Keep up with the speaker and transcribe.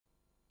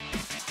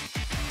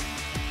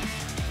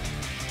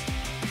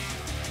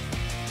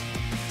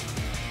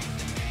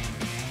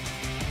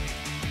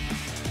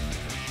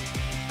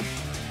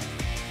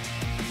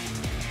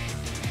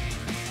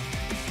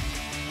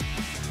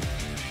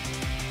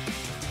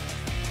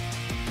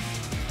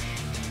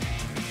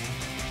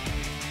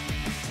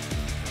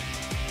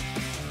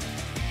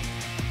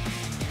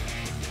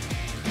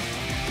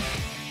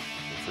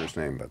first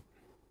name. But...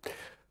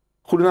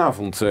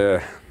 Goedenavond,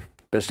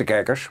 beste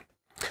kijkers.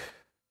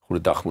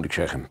 Goedendag moet ik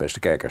zeggen, beste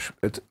kijkers.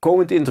 Het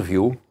komend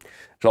interview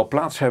zal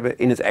plaats hebben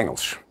in het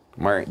Engels.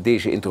 Maar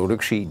deze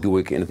introductie doe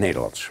ik in het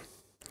Nederlands.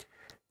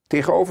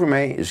 Tegenover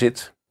mij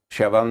zit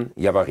Shawan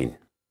Jabarin.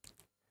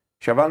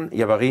 Shawan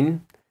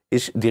Jabarin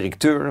is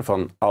directeur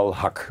van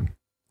Al-Haq.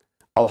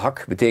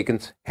 Al-Haq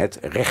betekent het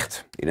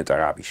recht in het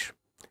Arabisch.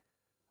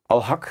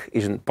 Al-Haq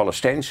is een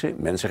Palestijnse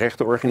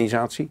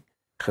mensenrechtenorganisatie,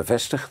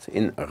 gevestigd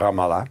in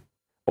Ramallah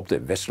op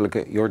de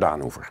westelijke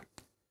Jordaanoever.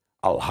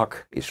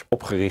 Al-Haq is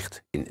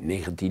opgericht in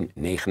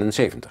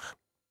 1979.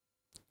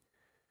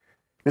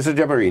 Mr.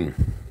 Jabarin,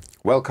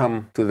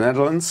 welcome to the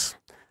Netherlands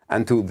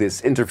and to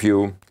this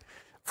interview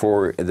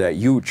for the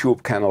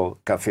YouTube channel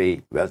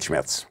Café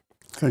Weltschmerz.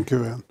 Thank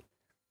you, Ian.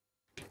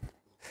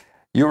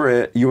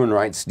 You're a human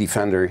rights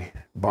defender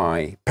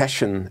by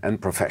passion and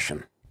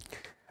profession.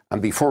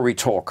 And before we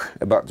talk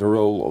about the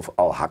role of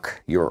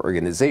Al-Haq, your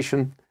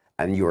organization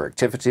and your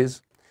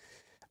activities,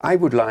 I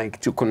would like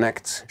to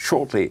connect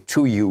shortly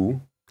to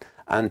you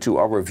and to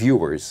our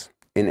viewers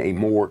in a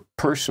more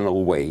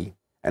personal way,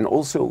 and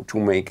also to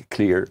make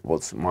clear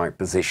what's my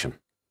position.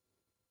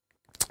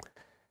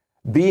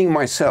 Being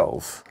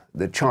myself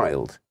the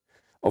child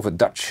of a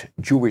Dutch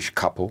Jewish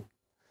couple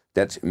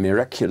that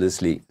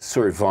miraculously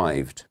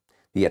survived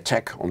the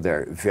attack on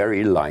their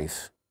very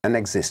life and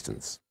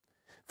existence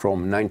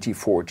from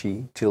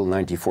 1940 till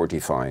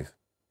 1945,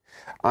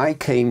 I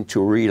came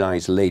to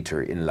realize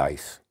later in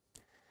life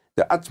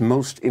the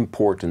utmost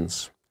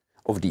importance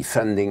of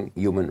defending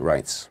human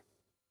rights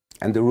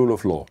and the rule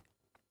of law.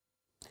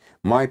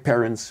 My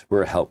parents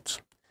were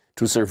helped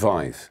to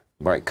survive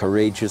by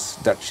courageous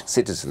Dutch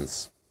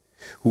citizens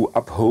who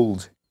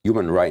uphold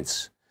human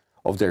rights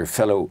of their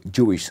fellow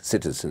Jewish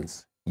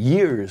citizens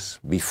years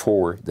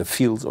before the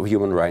field of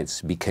human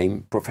rights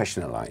became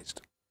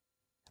professionalized.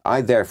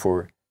 I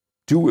therefore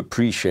do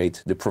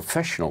appreciate the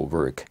professional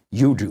work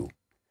you do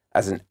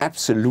as an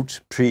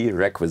absolute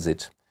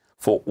prerequisite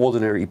for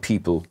ordinary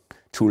people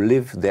to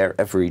live their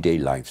everyday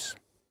lives.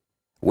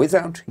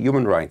 Without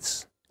human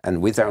rights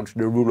and without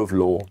the rule of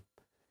law,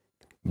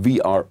 we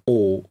are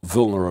all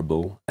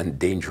vulnerable and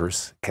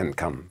dangers can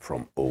come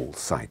from all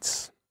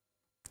sides.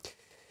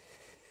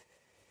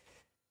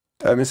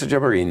 Mr.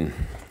 Jabarin,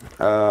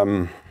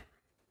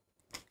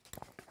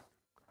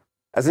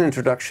 as an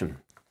introduction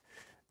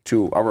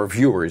to our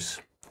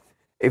viewers,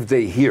 if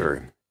they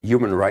hear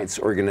human rights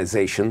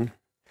organization,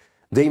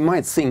 they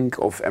might think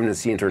of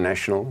Amnesty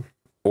International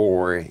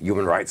or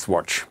Human Rights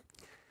Watch,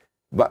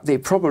 but they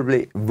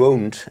probably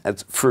won't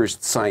at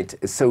first sight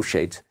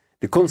associate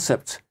the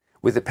concept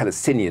with the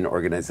Palestinian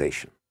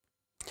organization.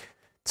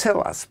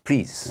 Tell us,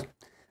 please,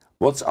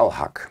 what's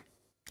Al-Haq?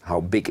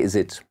 How big is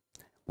it?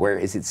 Where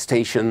is it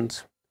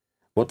stationed?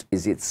 What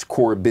is its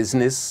core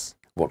business?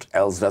 What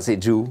else does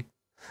it do?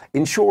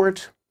 In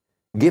short,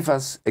 give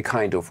us a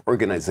kind of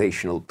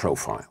organizational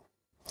profile.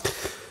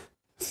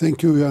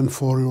 Thank you, Jan,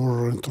 for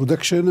your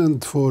introduction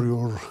and for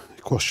your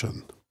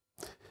question.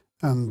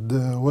 And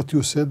what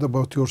you said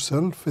about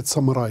yourself, it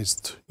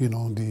summarized, you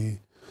know, the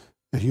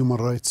human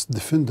rights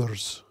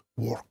defenders'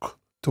 work,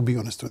 to be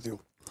honest with you.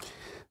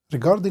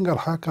 Regarding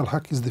Al-Haq,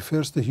 Al-Haq is the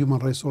first human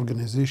rights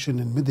organization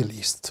in Middle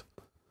East,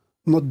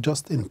 not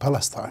just in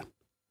Palestine.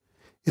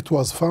 It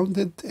was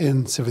founded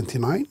in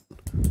 '79.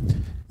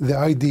 The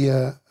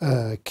idea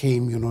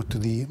came, you know, to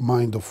the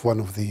mind of one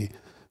of the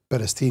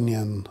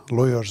Palestinian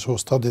lawyers who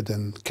studied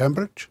in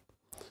Cambridge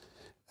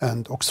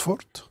and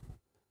Oxford.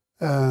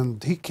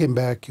 And he came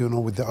back, you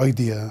know, with the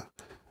idea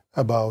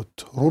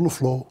about rule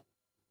of law,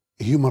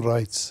 human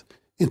rights,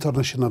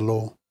 international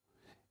law,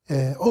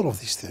 all of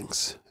these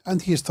things.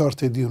 And he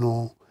started, you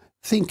know,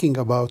 thinking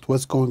about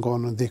what's going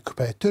on in the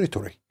occupied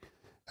territory.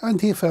 And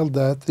he felt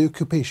that the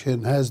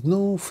occupation has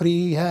no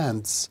free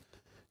hands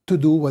to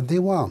do what they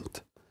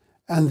want.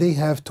 And they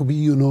have to be,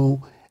 you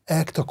know,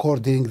 act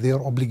according to their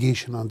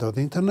obligation under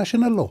the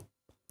international law.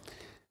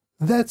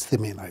 That's the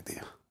main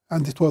idea.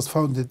 And it was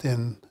founded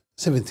in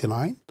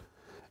 '79.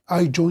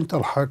 I joined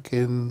Al-Haq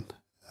in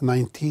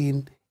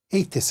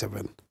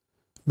 1987,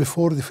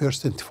 before the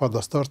first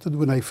Intifada started,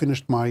 when I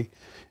finished my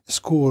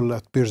school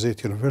at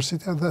Birzeit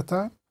University at that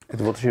time. At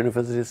what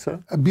university,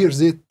 sir?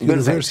 Birzeit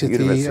University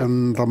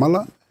in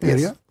Ramallah area.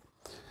 Yes.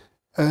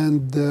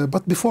 And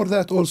but before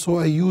that also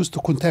I used to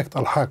contact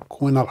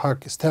Al-Haq when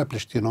Al-Haq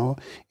established, you know,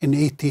 in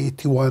 80,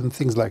 81,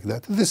 things like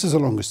that. This is a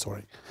long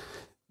story.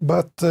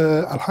 But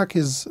Al-Haq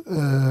is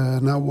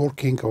now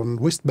working on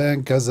West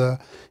Bank, Gaza,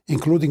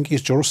 including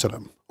East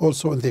Jerusalem,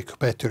 also in the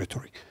occupied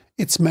territory.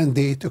 Its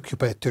mandate,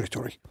 occupied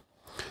territory.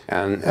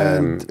 And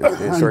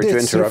sorry to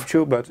interrupt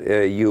you, but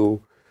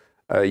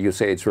you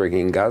say it's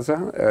working in Gaza.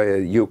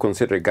 You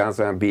consider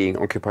Gaza being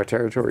occupied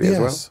territory as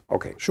well?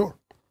 Okay. Sure.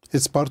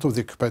 It's part of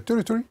the occupied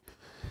territory.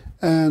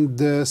 And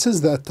since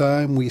that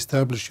time, we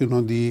established, you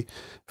know, the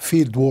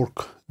field work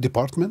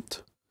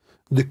department,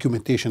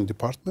 documentation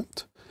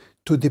department,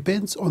 to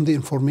depend on the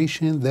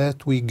information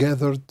that we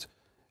gathered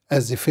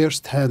as the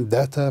first-hand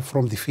data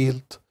from the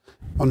field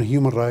on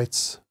human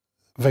rights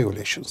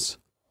violations.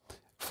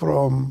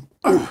 from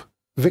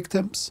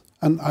victims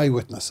and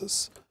eyewitnesses.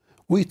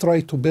 We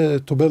try to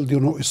build,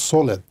 a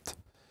solid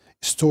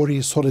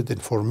story, solid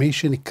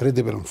information,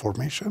 credible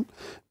information,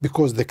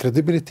 because the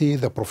credibility,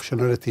 the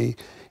professionality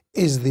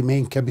is the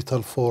main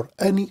capital for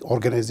any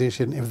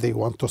organization if they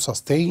want to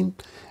sustain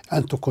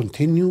and to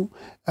continue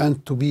and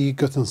to be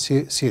gotten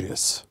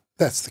serious.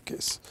 That's the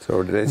case.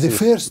 So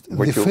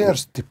the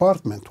first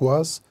department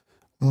was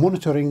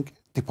monitoring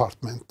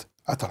department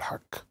at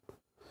Al-Haq.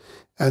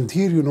 And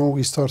here,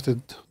 we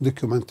started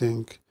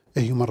documenting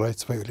human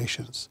rights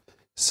violations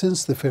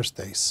since the first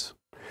days.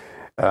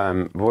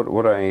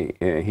 What I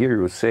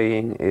hear you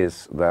saying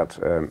is that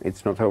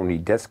it's not only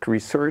desk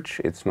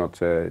research, it's not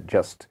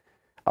just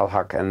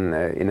Al-Haq and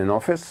in an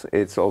office,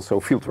 it's also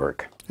fieldwork.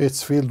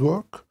 It's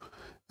fieldwork.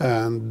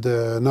 And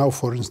now,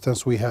 for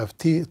instance, we have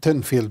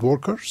 10 field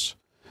workers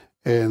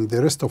in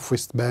the rest of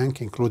West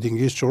Bank, including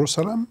East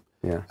Jerusalem,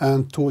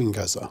 and 2 in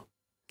Gaza.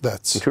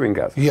 That's 2 in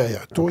Gaza?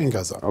 Yeah, 2 in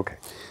Gaza. Okay.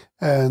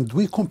 And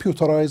we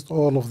computerized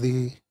all of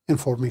the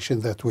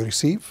information that we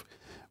receive.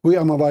 We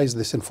analyze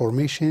this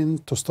information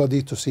to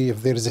study to see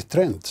if there is a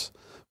trend,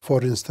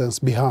 for instance,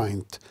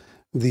 behind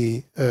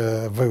the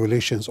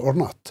violations or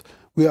not.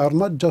 We are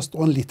not just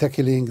only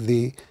tackling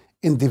the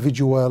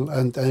individual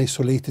and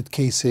isolated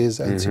cases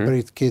and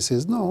separate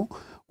cases. No,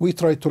 we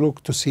try to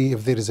look to see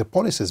if there is a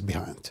policies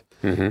behind.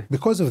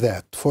 Because of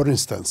that, for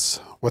instance,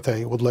 what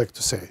I would like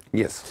to say.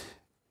 Yes.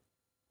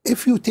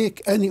 If you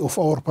take any of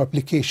our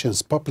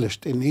publications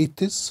published in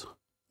 80s,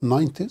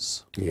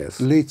 90s,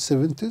 late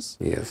 70s,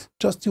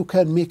 just you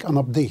can make an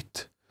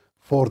update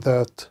for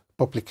that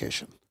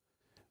publication,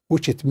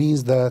 which it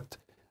means that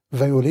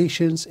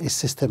violations is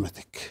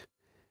systematic.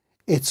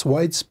 It's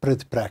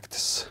widespread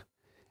practice.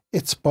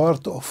 It's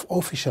part of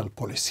official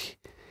policy.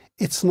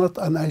 It's not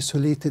an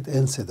isolated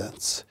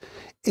incident.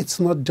 It's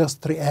not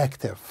just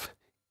reactive.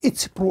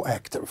 It's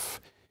proactive.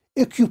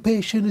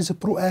 Occupation is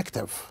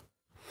proactive.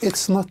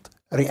 It's not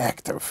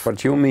reactive.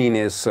 What you mean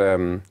is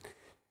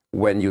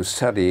when you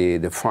study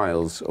the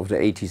files of the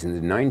 80s and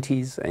the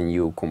 90s and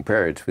you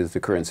compare it with the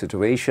current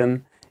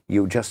situation,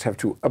 you just have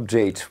to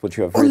update what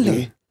you have written.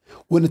 Only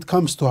when it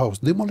comes to house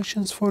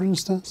demolitions, for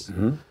instance,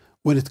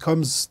 when it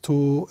comes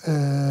to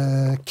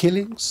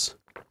killings,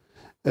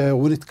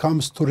 when it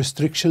comes to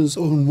restrictions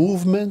on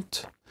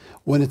movement,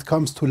 when it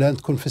comes to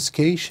land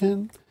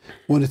confiscation,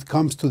 when it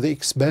comes to the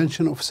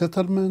expansion of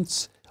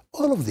settlements,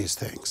 all of these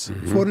things.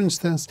 For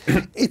instance,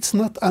 it's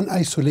not an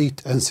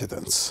isolated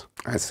incident.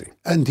 I see.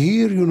 And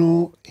here,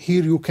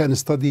 here you can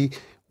study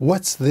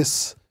what's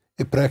this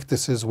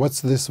practices,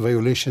 what's this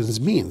violations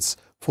means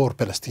for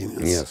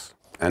Palestinians. Yes.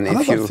 And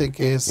another thing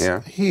is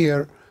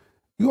here,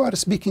 you are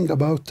speaking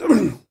about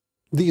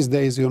these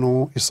days,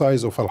 a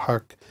size of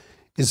Al-Haq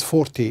is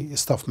 40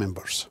 staff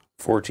members.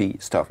 40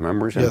 staff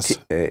members, yes.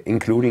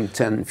 Including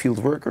 10 field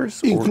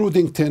workers?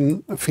 Including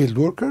 10 field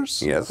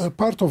workers. Yes.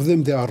 Part of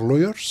them, they are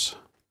lawyers,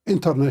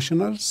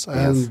 internationals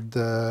and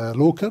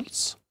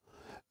locals.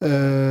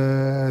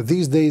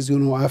 These days,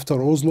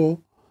 after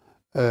Oslo,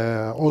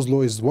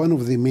 Oslo is one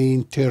of the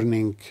main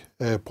turning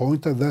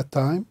point at that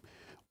time.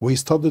 We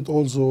studied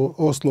also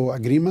Oslo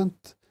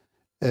agreement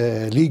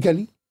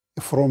legally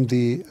from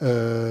the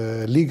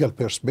legal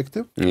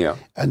perspective.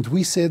 And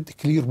we said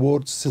clear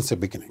words since the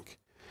beginning.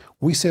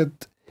 We said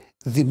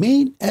the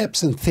main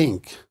absent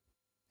thing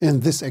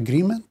in this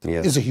agreement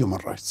is human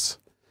rights.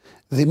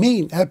 The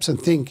main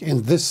absent thing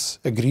in this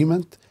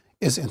agreement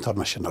is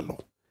international law.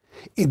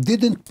 It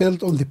didn't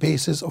build on the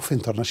basis of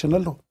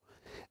international law.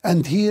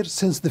 And here,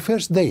 since the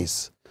first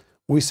days,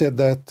 we said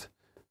that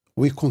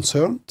we're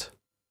concerned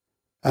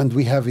and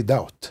we have a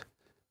doubt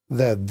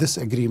that this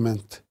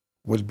agreement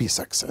will be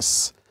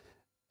success.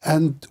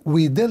 And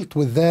we dealt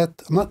with that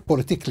not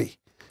politically.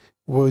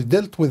 We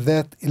dealt with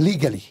that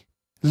legally.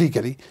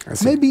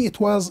 Maybe it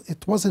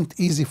wasn't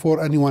easy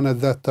for anyone at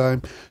that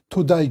time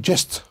to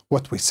digest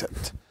what we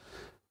said.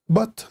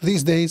 But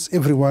these days,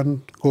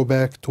 everyone go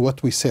back to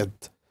what we said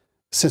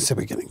since the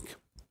beginning.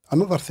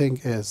 Another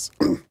thing is,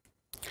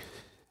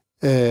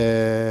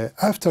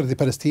 after the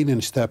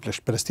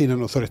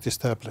Palestinian Authority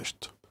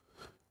established,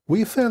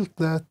 we felt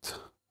that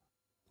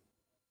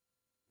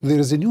there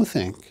is a new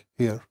thing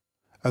here,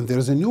 and there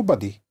is a new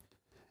body,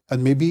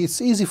 and maybe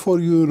it's easy for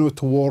you,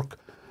 to work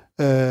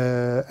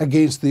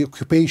against the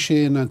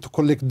occupation and to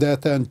collect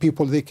data, and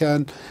people, they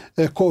can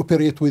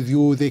cooperate with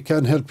you, they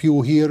can help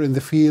you here in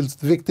the fields,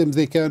 the victims,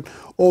 they can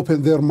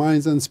open their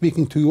minds and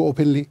speaking to you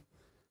openly.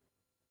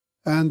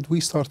 And we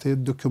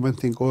started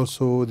documenting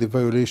also the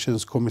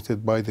violations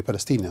committed by the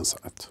Palestinian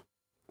side.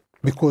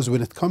 Because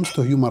when it comes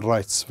to human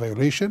rights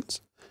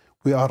violations,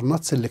 we are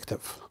not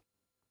selective.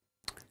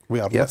 We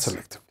are not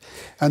selective.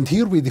 And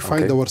here we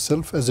defined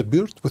ourselves as a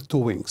bird with 2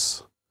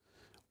 wings.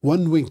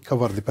 One wing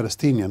covered the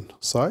Palestinian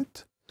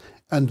side,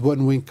 and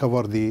one wing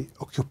covered the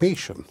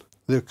occupation,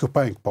 the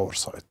occupying power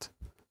side.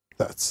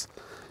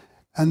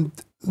 And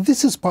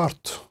this is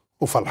part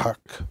of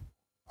Al-Haq.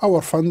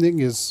 Our funding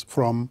is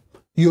from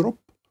Europe.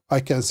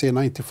 I can say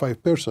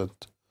 95%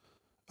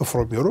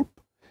 from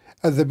Europe.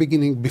 at the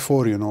beginning,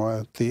 before,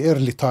 at the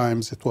early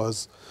times, it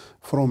was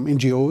from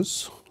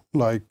NGOs,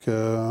 like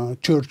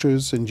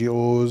churches,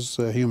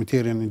 NGOs,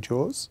 humanitarian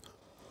NGOs.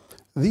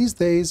 These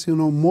days,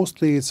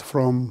 mostly it's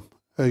from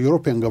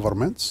European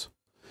governments,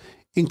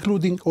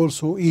 including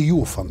also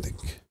EU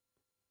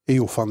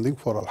funding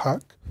for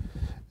Al-Haq.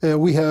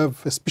 We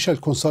have a special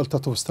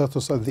consultative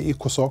status at the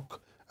ECOSOC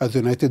at the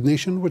United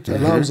Nations, which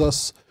allows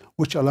us,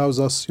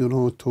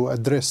 to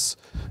address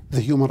the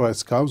Human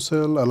Rights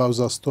Council, allows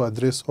us to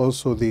address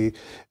also the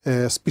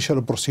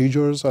special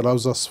procedures,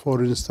 allows us,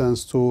 for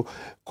instance, to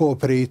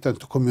cooperate and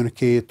to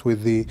communicate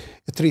with the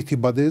treaty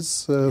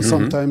bodies,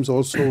 sometimes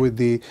also with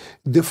the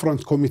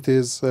different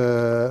committees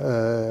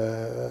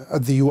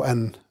at the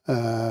UN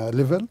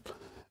level.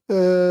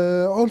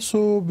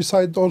 Also,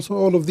 besides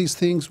all of these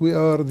things, we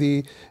are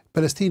the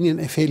Palestinian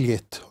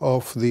affiliate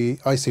of the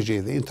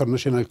ICJ, the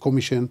International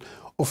Commission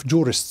of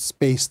Jurists,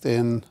 based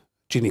in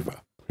Geneva.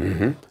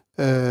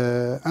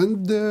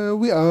 And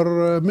we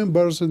are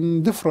members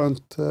in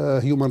different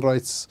human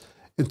rights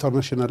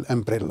international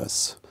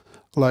umbrellas,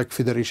 like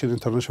Federation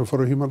International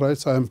for Human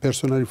Rights. I am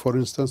personally, for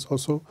instance,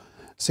 also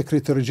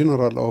Secretary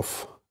General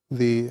of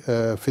the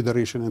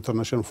Federation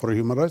International for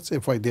Human Rights,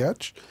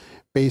 FIDH,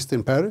 based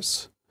in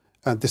Paris.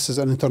 And this is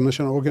an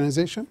international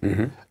organization.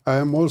 I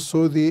am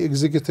also the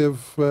executive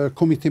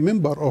committee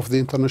member of the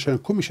International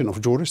Commission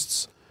of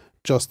Jurists.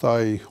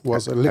 I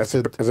was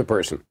elected as a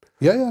person.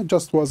 Yeah,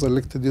 just was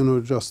elected,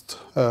 just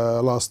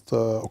last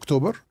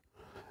October.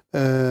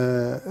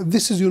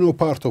 This is,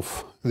 part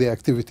of the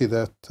activity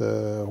that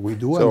we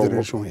do and the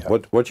relation we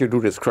have. What you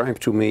do describe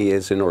to me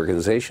is an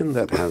organization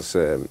that has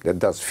that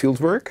does field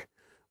work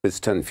with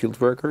 10 field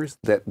workers,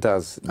 that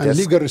does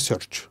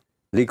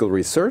legal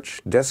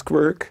research, desk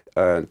work,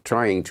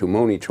 trying to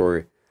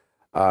monitor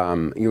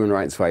human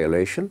rights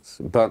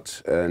violations,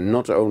 but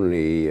not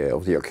only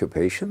of the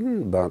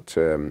occupation, but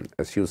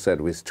as you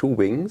said, with two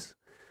wings.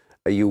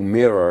 You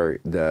mirror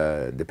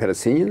the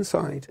Palestinian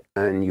side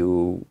and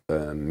you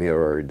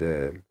mirror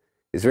the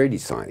Israeli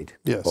side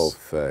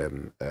of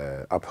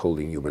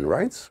upholding human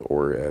rights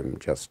or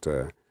just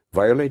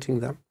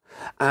violating them.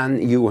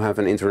 And you have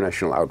an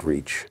international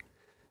outreach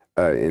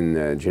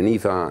in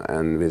Geneva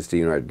and with the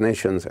United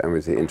Nations and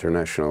with the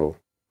International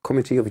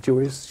Committee of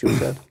Jurists, you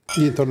said?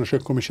 The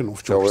International Commission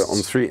of Jurists.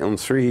 So on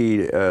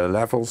three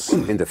levels,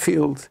 in the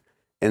field,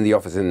 in the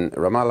office in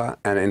Ramallah,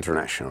 and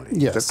internationally.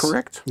 Yes. Is that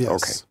correct? Yes.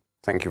 Okay.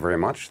 Thank you very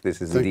much.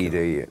 This is indeed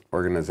an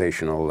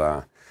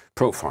organizational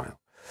profile.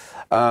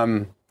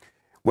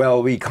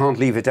 Well, we can't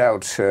leave it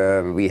out.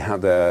 We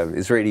had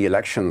Israeli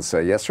elections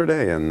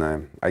yesterday,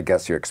 and I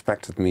guess you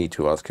expected me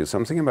to ask you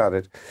something about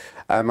it.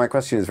 My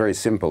question is very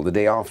simple. The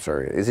day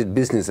after, is it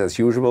business as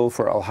usual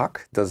for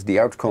Al-Haq? Does the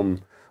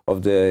outcome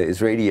of the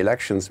Israeli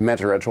elections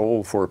matter at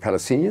all for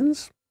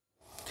Palestinians?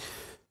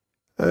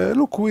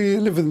 Look, we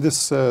live in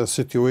this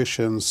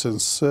situation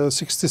since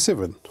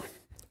 '67,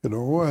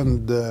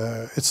 and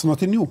it's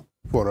not new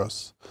for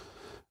us.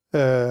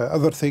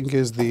 Other thing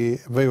is the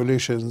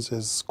violations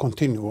is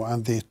continue,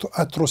 and the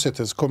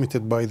atrocities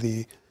committed by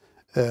the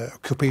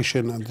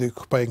occupation and the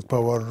occupying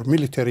power,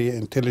 military,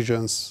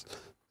 intelligence,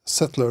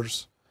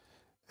 settlers,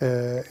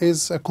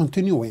 is a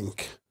continuing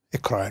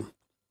crime.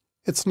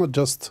 It's not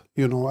just,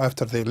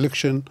 after the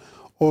election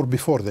or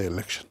before the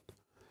election.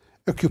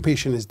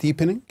 Occupation is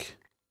deepening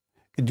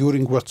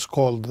during what's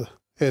called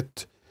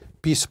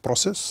peace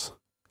process.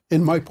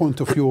 In my point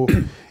of view,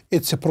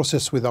 it's a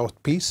process without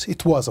peace.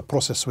 It was a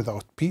process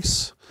without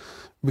peace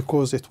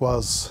because it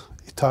was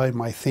a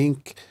time, I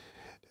think,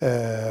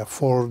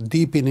 for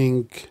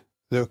deepening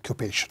the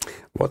occupation.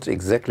 What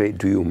exactly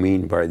do you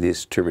mean by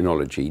this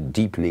terminology,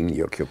 deepening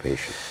the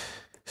occupation?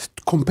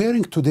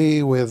 Comparing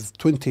today with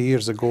 20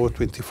 years ago,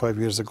 25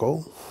 years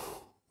ago,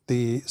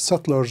 the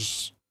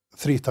settlers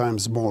 3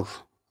 times more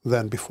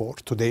than before,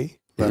 today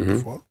than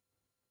before.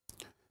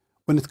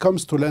 When it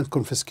comes to land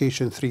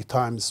confiscation, 3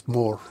 times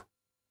more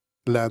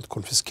land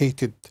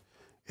confiscated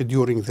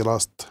during the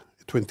last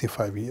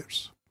 25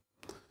 years.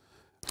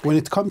 When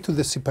it comes to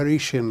the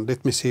separation,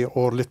 let me say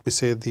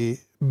the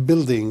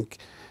building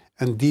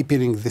and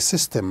deepening the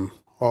system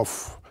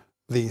of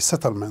the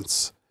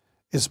settlements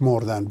is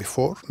more than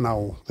before.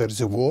 Now there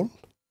is a wall.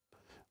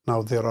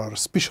 Now there are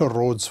special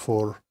roads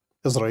for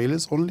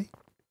Israelis only.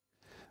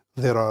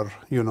 There are,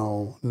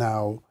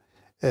 now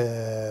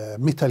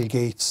metal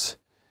gates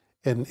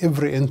in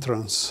every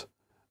entrance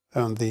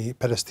on the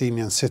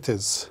Palestinian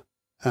cities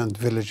and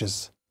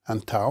villages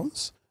and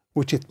towns,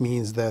 which it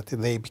means that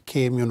they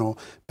became,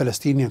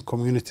 Palestinian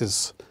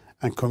communities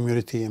and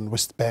community in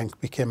West Bank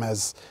became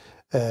as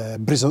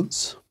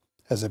prisons,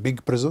 as a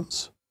big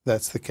prisons.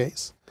 That's the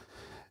case.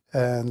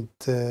 And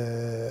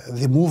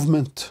the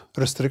movement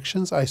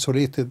restrictions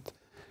isolated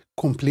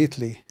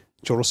completely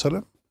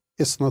Jerusalem.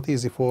 It's not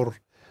easy for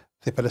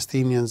the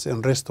Palestinians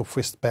in rest of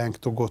West Bank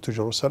to go to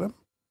Jerusalem.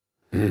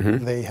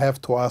 They have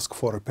to ask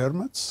for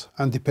permits,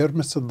 and the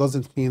permits, it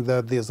doesn't mean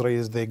that the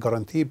Israelis, they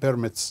guarantee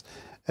permits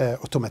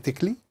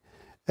automatically.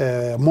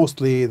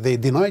 Mostly they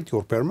denied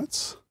your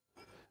permits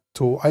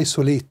to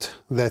isolate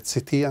that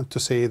city and to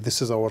say,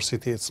 this is our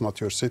city, it's not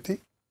your city.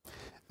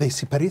 They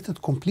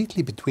separated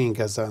completely between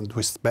Gaza and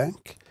West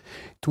Bank.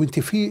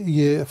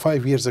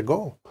 25 years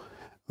ago,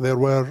 there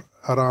were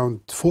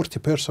around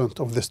 40%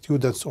 of the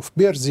students of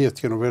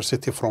Birzeit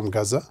University from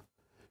Gaza.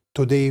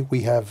 Today,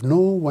 we have no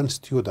one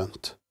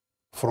student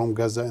from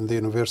Gaza in the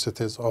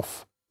universities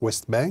of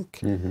West Bank.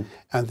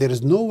 And there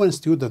is no one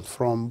student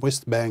from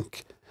West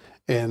Bank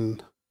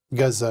in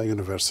Gaza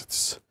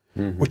universities,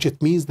 which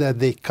it means that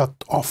they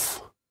cut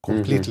off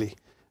completely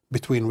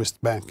between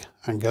West Bank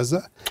and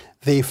Gaza.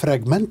 They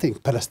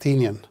fragmenting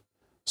Palestinian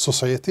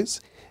societies.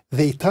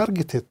 They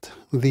targeted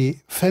the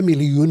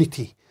family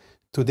unity.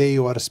 Today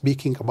you are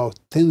speaking about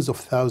tens of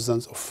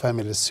thousands of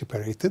families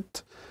separated.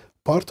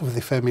 Part of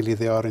the family,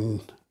 they are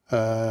in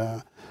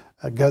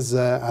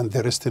Gaza and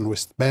the rest in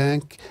West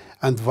Bank,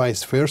 and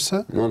vice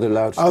versa. Not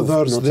allowed to,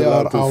 Others, not they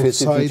allowed are to outside.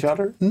 visit each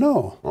other?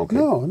 No, Okay.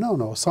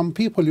 no. Some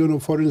people,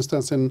 for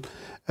instance, in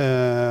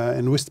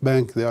West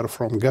Bank, they are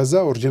from Gaza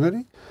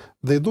originally.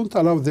 They don't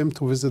allow them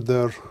to visit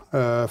their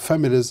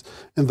families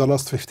in the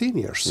last 15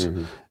 years.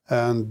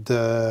 And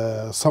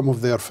some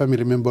of their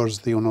family members,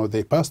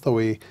 they passed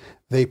away.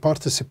 They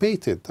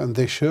participated and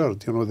they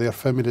shared, their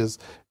families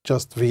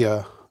just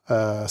via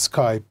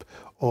Skype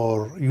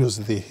or use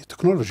the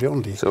technology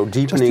only. So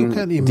deepening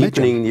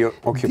the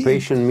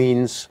occupation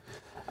means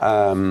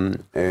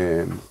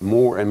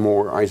more and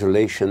more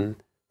isolation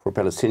for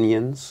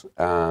Palestinians,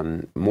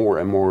 more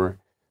and more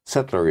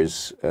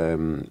settlers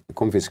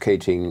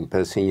confiscating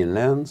Palestinian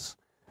lands,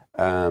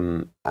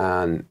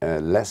 and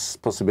less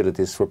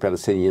possibilities for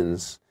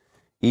Palestinians,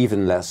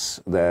 even less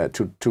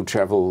to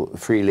travel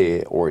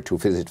freely or to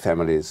visit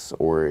families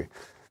or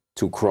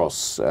to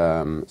cross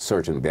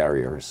certain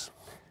barriers.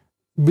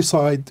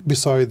 Beside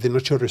the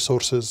natural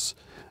resources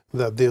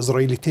that the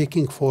Israeli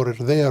taking for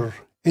their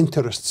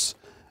interests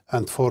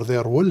and for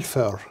their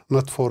welfare,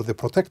 not for the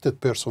protected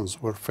persons'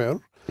 welfare,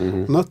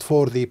 not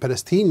for the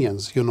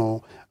Palestinians,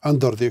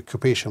 under the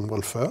occupation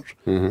welfare,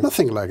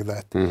 nothing like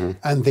that.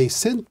 And they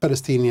send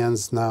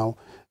Palestinians now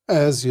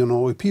as,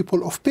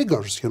 people of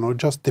beggars,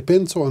 just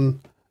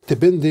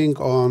depending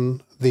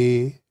on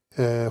the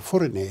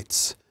foreign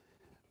aids.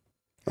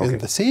 Okay.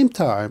 At the same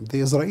time, the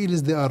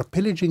Israelis, they are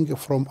pillaging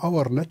from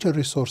our natural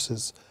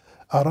resources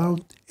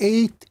around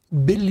 $8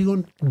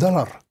 billion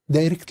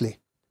directly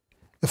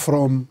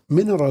from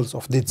minerals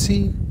of Dead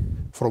Sea,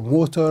 from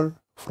water,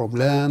 from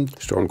land,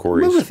 Stone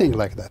quarries, everything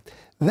like that.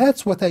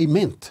 That's what I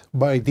meant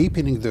by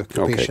deepening the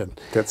occupation.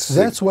 Okay.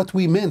 That's what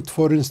we meant,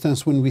 for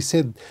instance, when we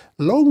said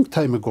long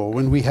time ago,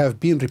 when we have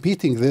been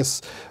repeating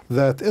this,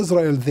 that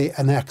Israel, they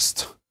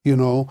annexed.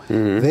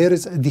 There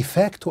is a de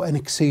facto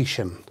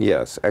annexation.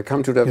 Yes, I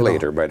come to that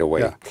later, by the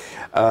way.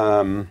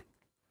 Yeah.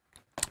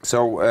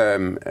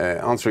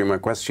 Answering my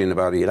question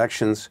about the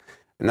elections,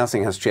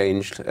 nothing has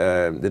changed.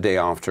 The day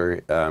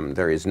after,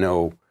 there is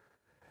no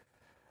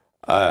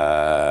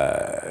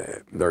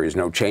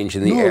change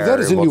in the air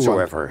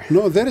whatsoever.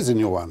 No, there is a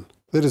new one.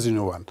 There is a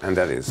new one. And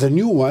that is? The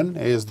new one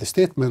is the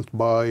statement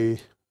by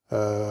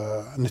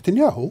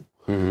Netanyahu.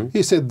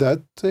 He said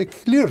that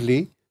clearly,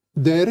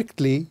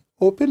 directly,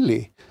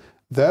 openly,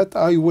 that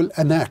I will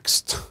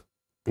annex,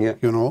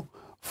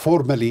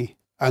 formally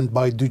and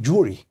by de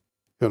jure,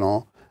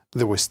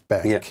 the West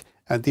Bank. Yeah.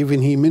 And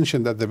even he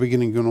mentioned at the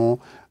beginning,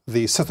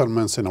 the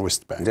settlements in the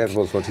West Bank. That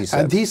was what he said.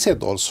 And he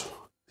said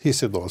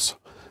also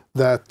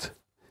that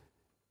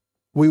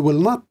we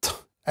will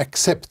not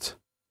accept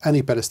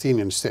any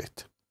Palestinian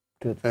state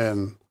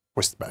in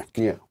West Bank.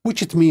 Yeah.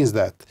 Which it means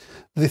that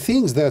the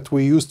things that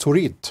we used to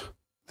read,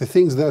 the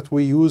things that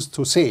we used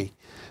to say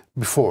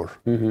before,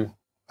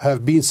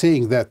 have been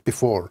saying that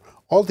before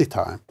all the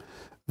time,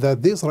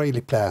 that the Israeli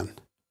plan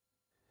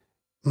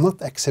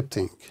not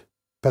accepting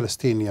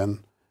Palestinian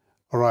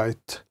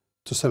right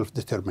to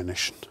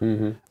self-determination.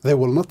 They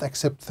will not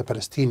accept the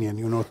Palestinian,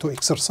 to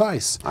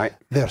exercise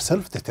their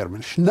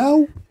self-determination.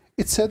 Now,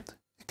 it said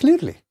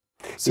clearly.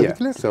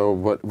 So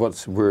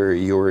what were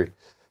your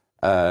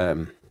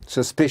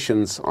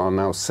suspicions are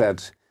now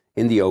set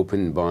in the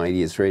open by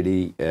the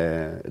Israeli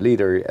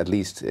leader, at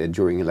least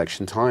during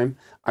election time.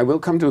 I will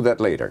come to that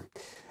later.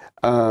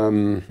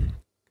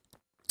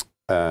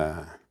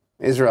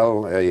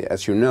 Israel,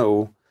 as you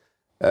know,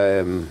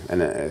 and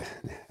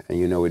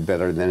you know it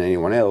better than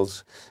anyone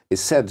else,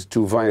 is said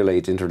to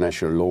violate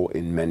international law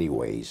in many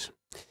ways.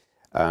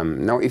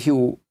 Now, if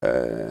you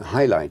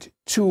highlight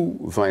two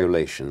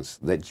violations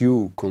that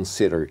you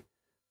consider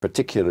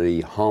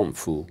particularly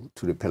harmful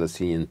to the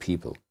Palestinian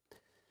people,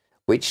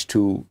 which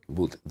two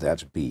would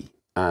that be?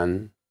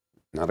 And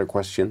another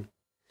question,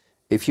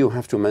 if you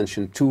have to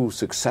mention two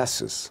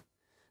successes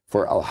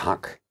for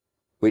Al-Haq,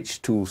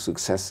 which two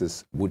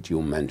successes would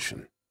you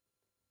mention,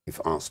 if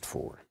asked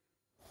for?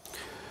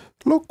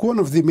 Look, one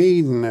of the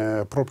main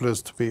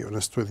problems, to be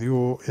honest with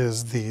you,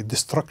 is the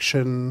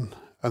destruction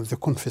and the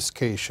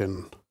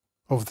confiscation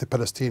of the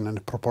Palestinian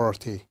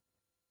property,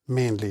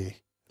 mainly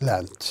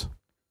land.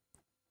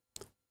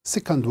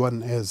 Second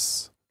one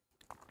is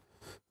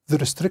the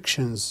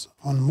restrictions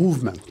on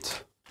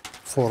movement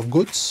for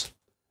goods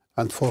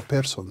and 4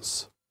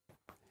 persons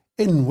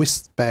in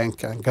West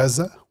Bank and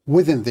Gaza,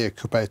 within the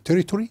occupied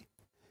territory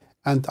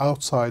and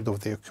outside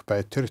of the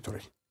occupied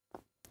territory.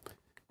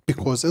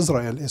 Because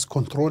Israel is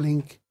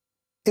controlling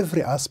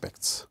every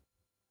aspect.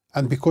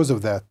 And because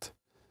of that,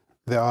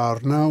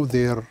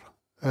 their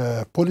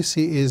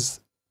policy is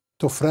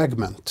to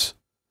fragment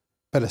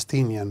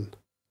Palestinian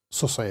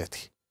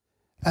society.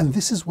 And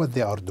this is what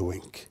they are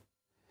doing.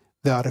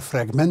 They are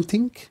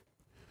fragmenting,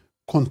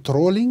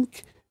 controlling,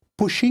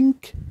 pushing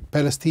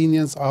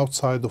Palestinians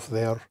outside of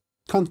their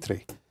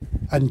country.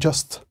 And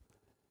just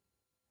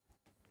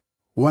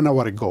 1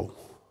 hour ago,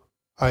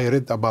 I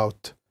read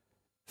about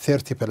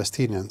 30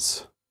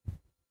 Palestinians.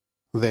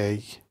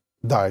 They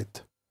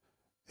died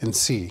in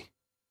sea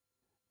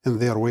in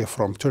their way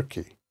from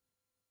Turkey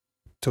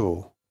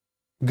to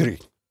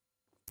Greece.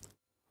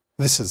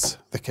 This is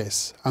the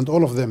case. And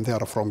all of them, they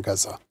are from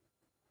Gaza.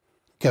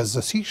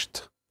 Gaza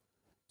sieged,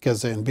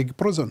 Gaza in big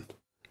prison.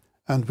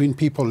 And when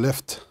people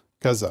left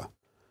Gaza,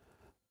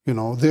 you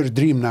know, their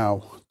dream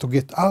now to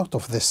get out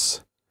of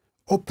this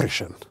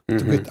oppression,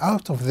 to get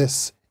out of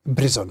this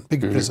prison,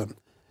 big prison.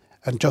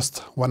 And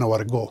just 1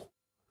 hour ago,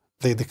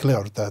 they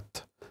declared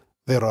that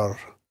there are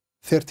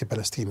 30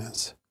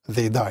 Palestinians.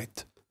 They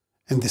died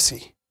in the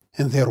sea,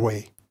 in their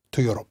way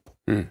to Europe.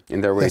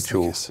 In their way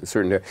to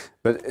certain.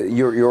 But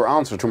your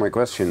answer to my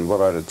question,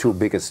 what are the 2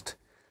 biggest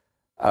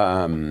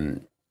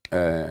human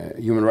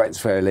rights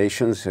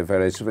violations,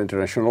 violations of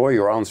international law?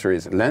 Your answer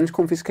is land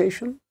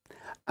confiscation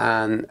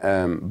and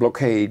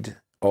blockade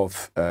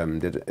of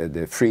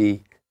the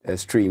free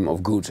stream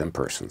of goods and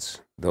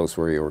persons. Those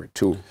were your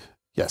 2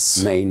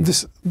 main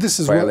this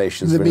is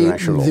violations of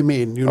international law. The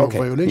main, you know,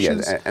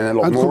 violations. Yeah, and a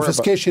lot more.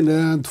 Confiscation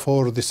land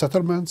for the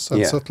settlements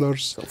and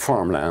settlers. So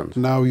farmland.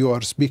 Now you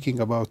are speaking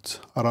about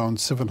around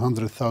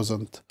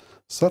 700,000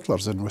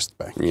 settlers in West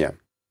Bank. Yeah.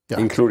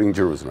 Including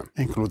Jerusalem.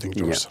 Including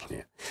Jerusalem.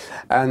 Yeah.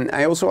 And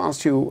I also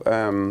asked you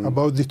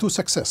about the 2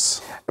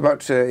 successes.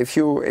 About if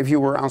you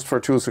were asked for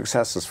 2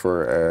 successes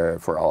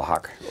for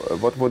Al-Haq,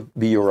 what would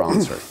be your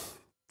answer?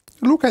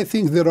 Look, I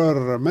think there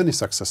are many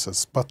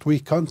successes, but we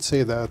can't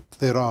say that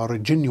there are a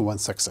genuine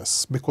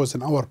success, because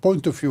in our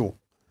point of view,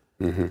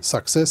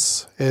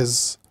 success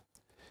is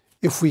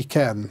if we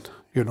can,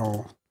 you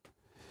know,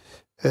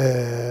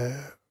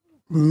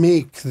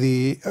 make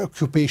the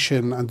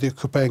occupation and the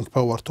occupying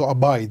power to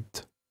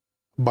abide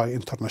by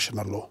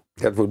international law.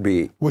 That would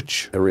be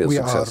which a real we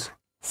success. are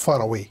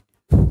far away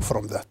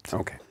from that.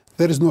 Okay.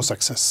 There is no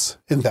success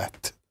in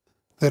that.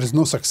 There is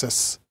no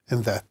success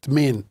in that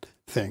main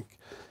thing.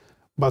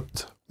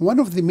 But one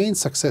of the main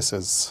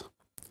successes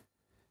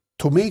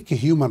to make a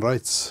human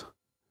rights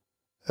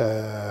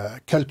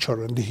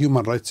culture and the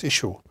human rights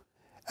issue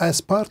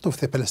as part of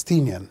the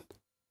Palestinian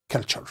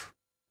culture.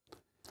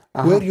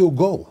 Where you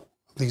go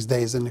these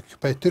days in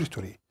occupied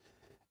territory,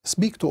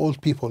 speak to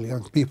old people,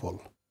 young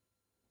people,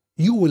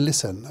 you will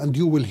listen and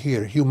you will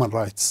hear human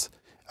rights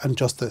and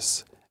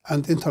justice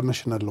and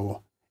international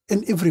law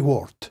in every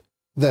word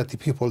that the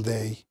people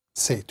they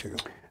say to you.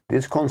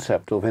 This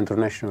concept of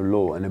international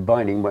law and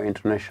abiding by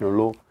international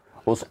law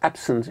was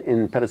absent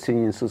in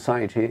Palestinian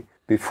society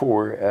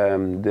before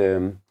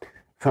the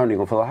founding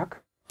of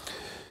Al-Haq?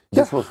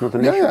 This was not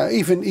an issue? Yeah,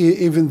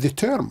 even the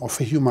term of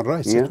human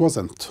rights, it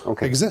wasn't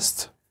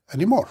exist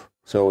anymore.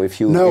 So if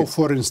you... Now,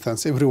 for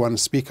instance, everyone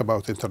speak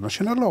about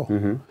international law.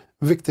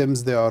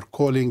 Victims, they are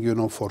calling, you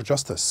know, for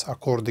justice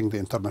according to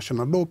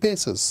international law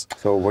basis.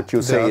 So what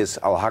you say is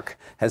Al-Haq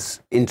has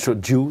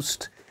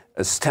introduced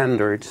a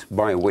standard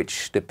by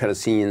which the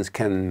Palestinians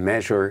can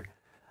measure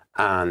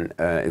and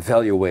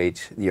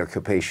evaluate the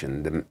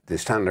occupation, the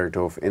standard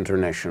of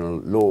international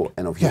law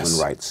and of human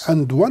rights.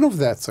 And one of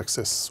that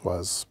success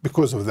was,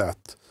 because of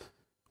that,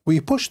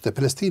 we pushed the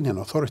Palestinian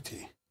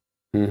Authority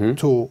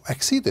to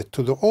accede it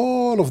to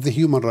all of the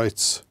human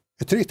rights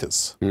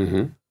treaties,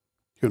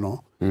 you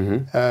know,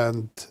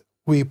 and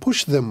we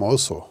pushed them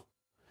also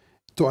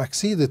to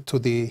accede it to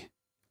the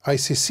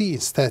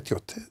ICC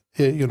statute,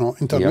 you know,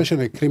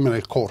 International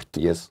Criminal Court.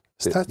 Yes,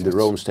 the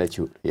Rome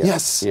Statute.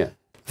 Yes,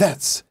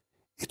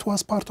 it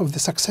was part of the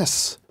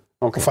success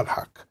of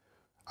Al-Haq.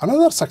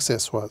 Another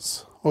success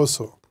was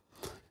also,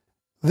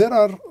 there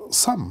are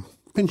some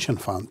pension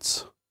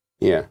funds.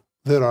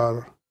 There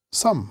are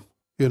some,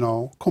 you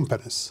know,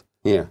 companies.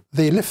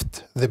 They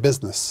lift the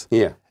business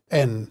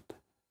in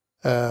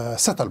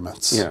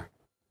settlements.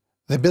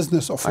 The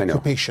business of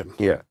occupation.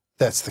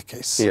 That's the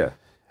case.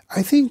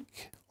 I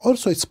think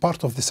also it's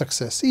part of the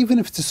success, even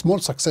if it's a small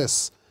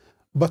success,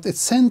 but it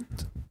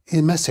sent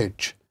a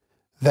message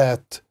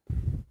that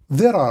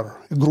there are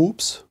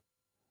groups,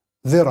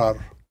 there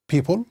are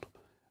people,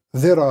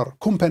 there are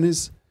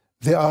companies,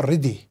 they are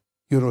ready,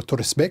 you know, to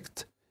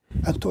respect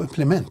and to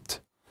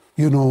implement,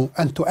 you know,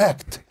 and to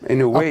act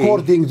in a way,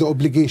 according to the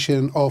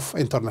obligation of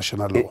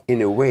international law.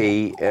 In a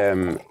way,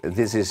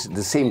 this is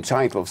the same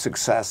type of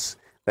success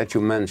that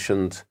you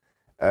mentioned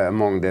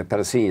among the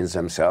Palestinians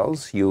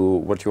themselves.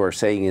 What you are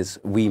saying is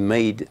we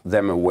made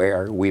them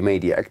aware, we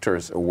made the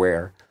actors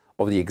aware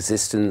of the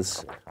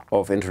existence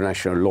of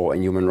international law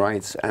and human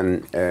rights,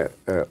 and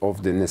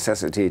of the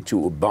necessity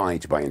to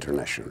abide by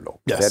international law.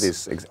 Yes. That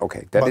is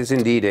okay. That is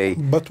indeed a.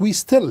 But we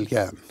still,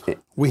 Jan,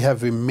 we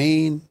have a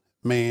main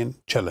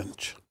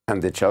challenge.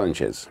 And the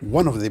challenge is?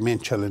 One of the main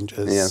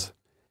challenges,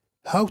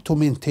 how to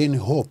maintain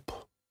hope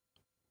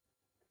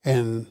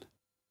in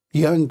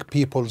young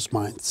people's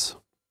minds.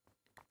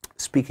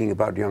 Speaking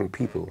about young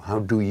people, how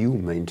do you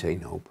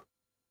maintain hope?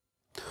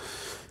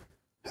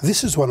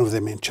 This is one of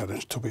the main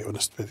challenges, to be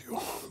honest with you,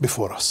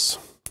 before us.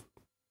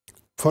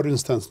 For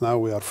instance, now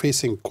we are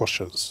facing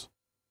questions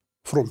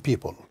from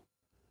people,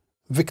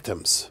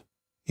 victims,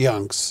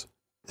 youngs,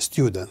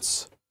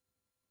 students.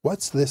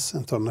 What's this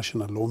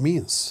international law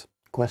means?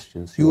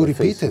 Questions. You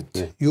repeat it.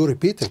 Yeah. You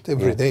repeat it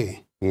every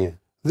day. Yeah.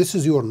 This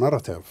is your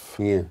narrative.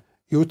 Yeah.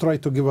 You try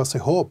to give us a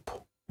hope.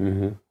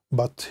 Mm-hmm.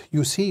 But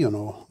you see, you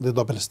know, the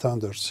double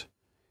standards.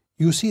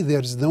 You see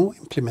there is no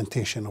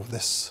implementation of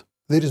this.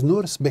 There is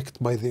no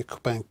respect by the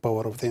occupying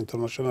power of the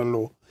international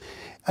law.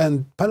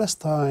 And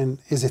Palestine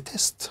is a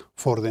test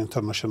for the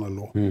international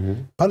law. Mm-hmm.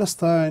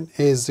 Palestine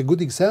is a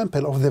good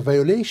example of the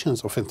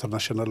violations of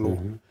international law.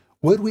 Mm-hmm.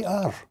 Where we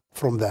are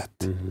from that.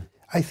 Mm-hmm.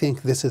 I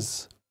think this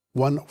is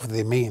one of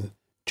the main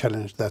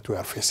challenges that we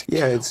are facing.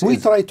 Yeah, we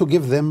try to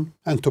give them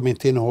and to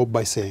maintain hope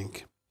by saying,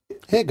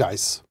 hey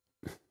guys,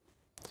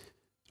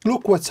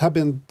 look what's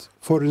happened,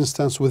 for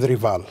instance, with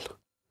Rival.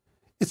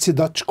 It's a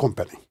Dutch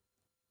company.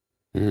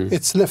 Mm-hmm.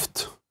 It's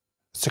left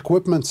its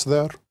equipments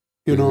there,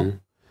 you know,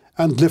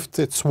 and left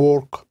its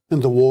work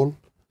in the wall.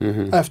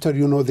 Mm-hmm. After,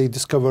 you know, they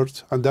discovered,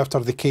 and after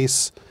the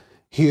case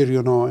here,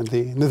 you know, in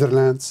the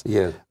Netherlands,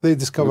 they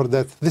discovered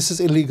that this is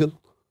illegal.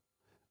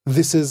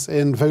 This is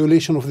in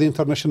violation of the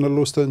international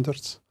law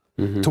standards.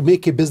 Mm-hmm. To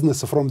make a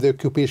business from the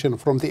occupation,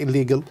 from the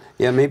illegal.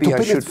 Yeah, maybe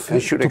I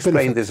should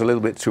explain this a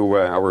little bit to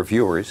our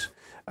viewers.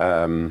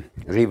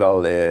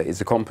 Rival is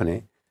a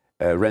company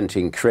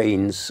renting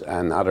cranes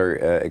and other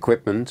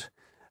equipment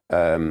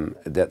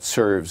that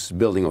serves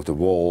building of the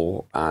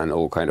wall and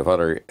all kind of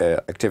other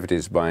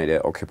activities by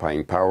the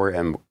occupying power,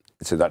 and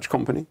it's a Dutch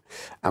company.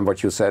 And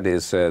what you said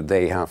is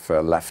they have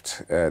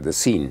left the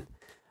scene.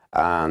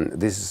 And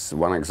this is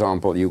one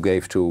example you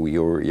gave to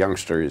your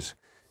youngsters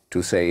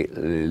to say,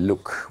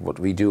 look, what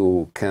we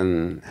do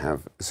can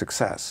have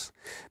success.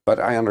 But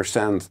I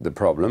understand the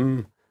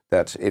problem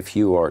that if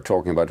you are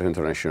talking about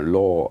international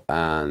law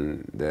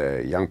and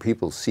the young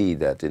people see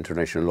that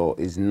international law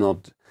is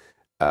not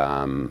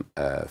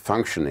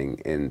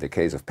functioning in the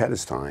case of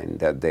Palestine,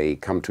 that they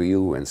come to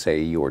you and say,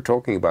 you are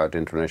talking about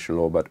international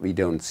law, but we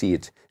don't see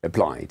it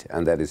applied.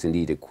 And that is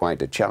indeed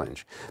quite a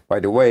challenge. By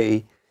the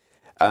way,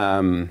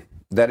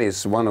 that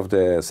is one of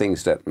the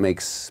things that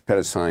makes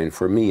Palestine,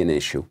 for me, an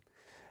issue.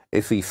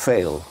 If we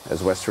fail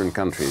as Western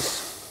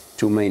countries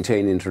to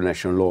maintain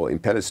international law in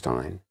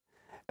Palestine,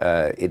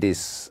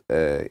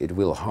 it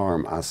will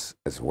harm us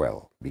as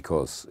well,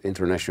 because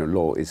international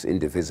law is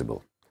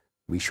indivisible.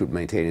 We should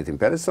maintain it in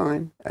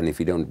Palestine, and if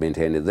we don't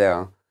maintain it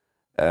there,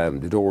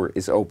 the door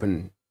is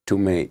open to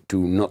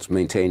not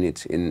maintain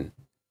it in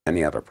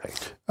any other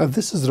place.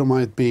 This is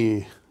remind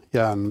me,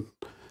 Jan,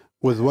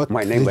 with what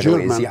my name by the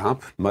way is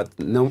Jaap, but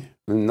no,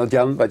 not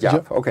Jan, but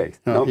Jaap. Okay,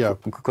 no,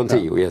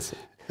 continue. Yes.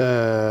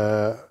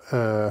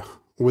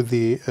 With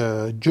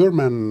the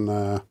German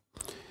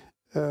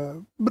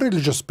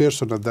religious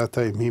person at that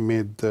time, he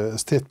made a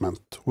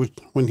statement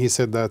when he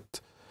said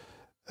that.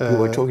 We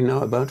were talking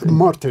now about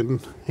Martin.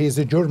 He's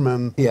a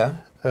German. Yeah.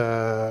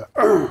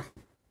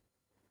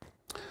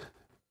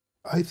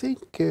 I think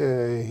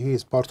he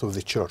is part of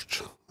the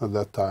church at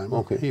that time.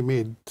 Okay. He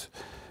made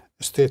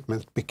a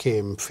statement,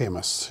 became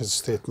famous. His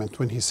statement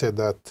when he said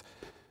that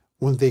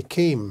when they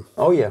came.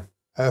 Oh yeah.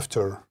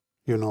 After,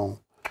 you know,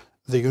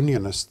 the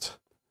Unionists,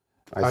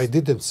 I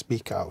didn't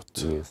speak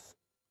out. Yes.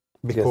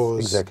 Because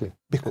yes, exactly.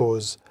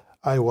 Because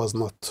I was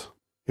not,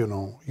 you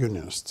know,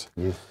 Unionist.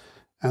 Yes.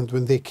 And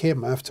when they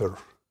came after,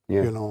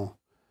 you know,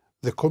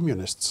 the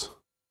communists,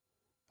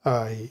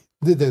 I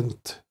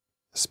didn't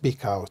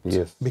speak out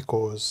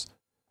because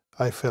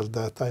I felt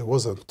that I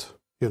wasn't,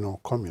 you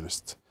know,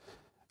 communist.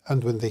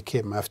 And when they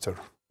came after,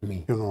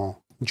 you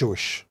know,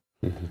 Jewish,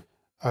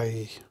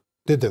 I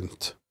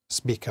didn't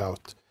speak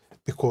out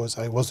because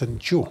I wasn't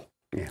Jew.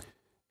 Yeah.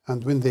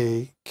 And when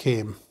they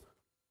came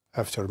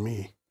after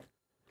me,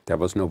 there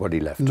was nobody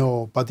left.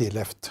 Nobody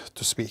left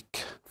to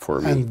speak. For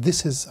me. And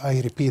this is,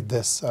 I repeat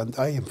this and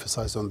I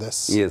emphasize on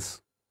this.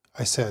 Yes.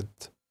 I said,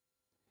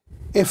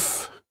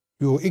 if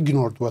you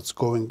ignored what's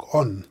going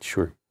on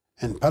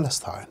in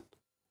Palestine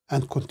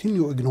and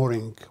continue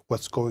ignoring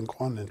what's going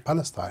on in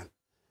Palestine,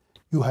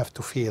 you have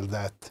to feel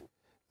that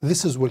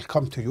this will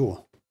come to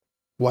you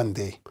one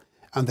day.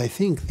 And I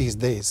think these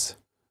days,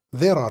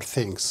 there are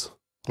things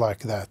like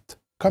that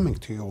coming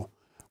to you.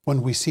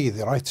 When we see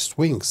the right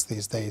wings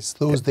these days,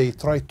 they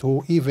try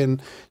to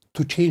even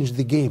to change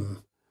the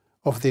game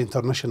of the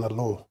international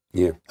law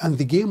and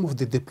the game of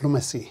the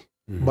diplomacy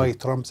by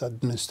Trump's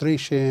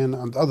administration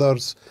and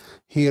others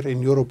here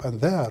in Europe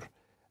and there.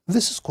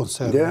 This is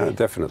concerning. Yeah,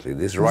 definitely.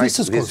 This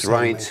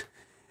right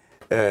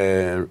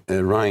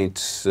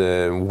rights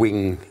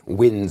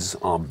winds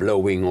are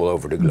blowing all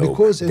over the globe.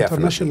 Because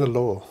international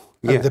law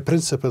and Yeah. the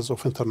principles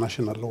of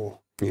international law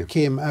Yeah.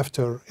 came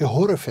after a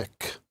horrific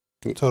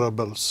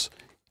terribles,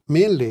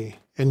 mainly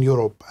in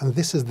Europe, and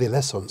this is the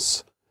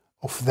lessons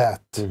of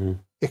that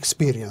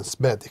experience,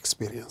 bad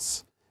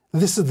experience.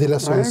 This is the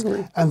lessons,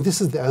 agree. and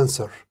this is the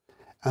answer.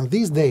 And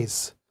these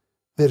days,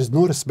 there is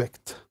no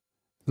respect,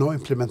 no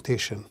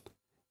implementation.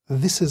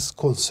 This is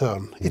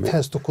concern. It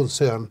has to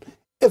concern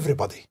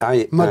everybody,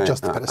 not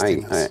just the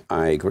Palestinians.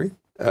 I agree.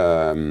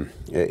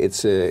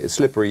 It's a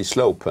slippery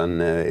slope,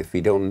 and if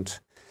we don't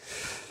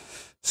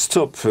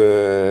stop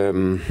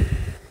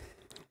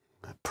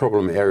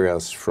problem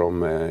areas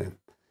from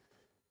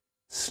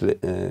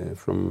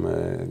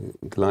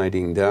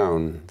gliding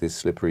down this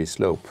slippery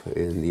slope,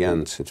 in the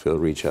end, it will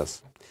reach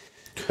us.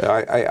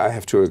 I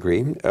have to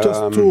agree.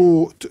 Just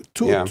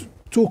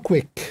two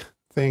quick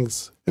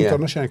things.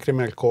 International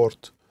Criminal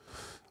Court,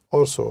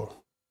 also,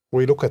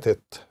 we look at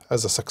it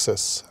as a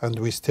success, and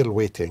we're still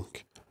waiting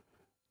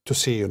to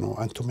see,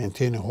 and to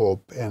maintain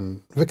hope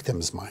in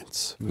victims'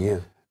 minds. Yeah.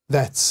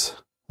 That's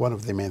one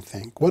of the main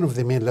things. One of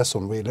the main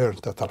lessons we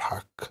learned at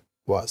Al-Haq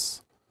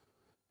was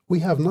we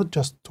have not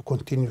just to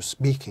continue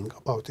speaking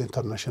about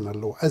international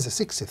law as a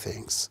sexy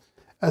things,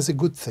 as a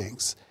good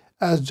things,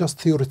 as just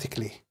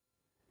theoretically.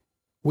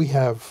 We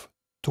have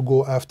to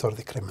go after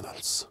the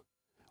criminals.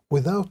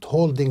 Without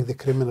holding the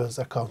criminals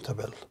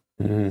accountable,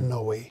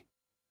 no way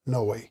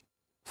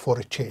for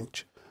a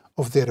change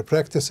of their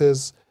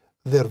practices,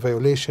 their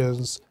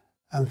violations,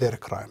 and their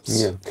crimes.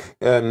 Yeah.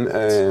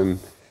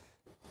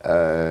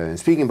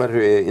 Speaking about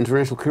the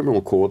International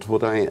Criminal Court,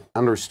 what I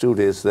understood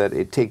is that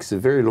it takes a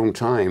very long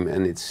time,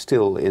 and it's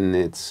still in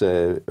its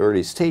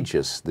early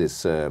stages,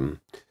 this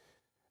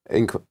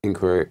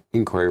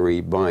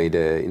inquiry by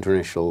the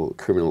International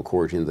Criminal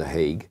Court in The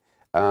Hague.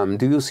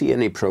 Do you see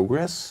any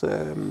progress?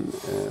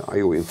 Are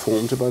you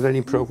informed about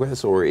any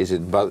progress, or is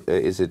it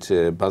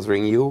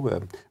bothering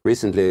you?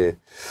 Recently,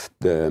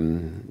 the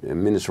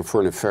Minister of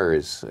Foreign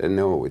Affairs,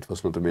 no, it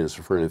was not the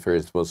Minister of Foreign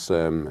Affairs, it was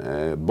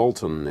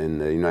Bolton in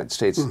the United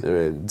States,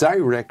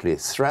 directly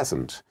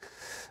threatened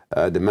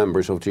the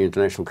members of the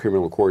International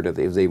Criminal Court that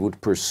if they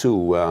would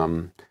pursue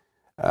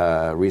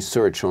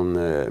research on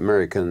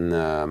American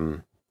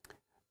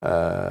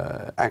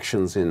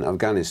actions in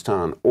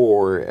Afghanistan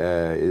or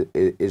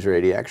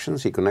Israeli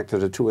actions, he connected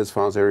the two as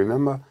far as I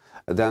remember,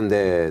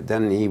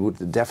 then he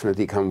would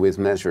definitely come with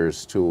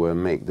measures to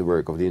make the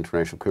work of the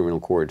International Criminal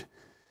Court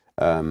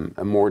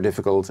more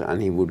difficult,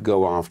 and he would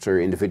go after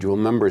individual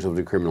members of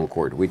the Criminal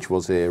Court, which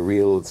was a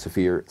real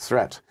severe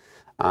threat.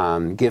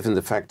 Given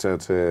the fact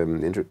that the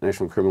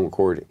International Criminal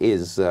Court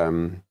is,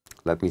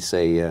 let me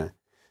say,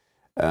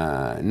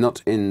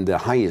 not in the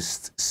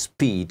highest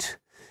speed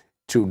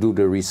to do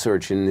the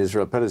research in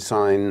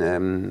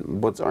Israel-Palestine,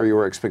 what are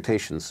your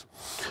expectations?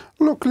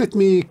 Look, let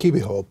me keep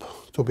a hope,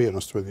 to be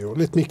honest with you.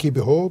 Let me keep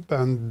a hope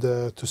and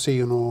to see,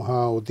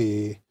 how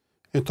the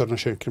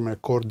International Criminal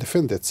Court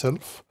defend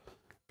itself,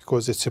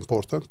 because it's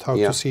important, how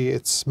to see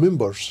its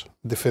members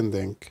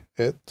defending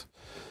it.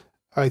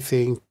 I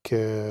think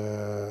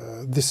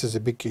this is a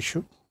big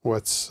issue,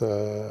 what's,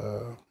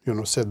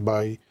 said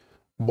by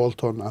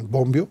Bolton and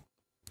Bombio.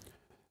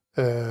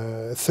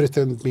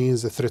 Threatened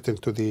means a threat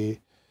to the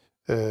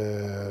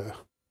a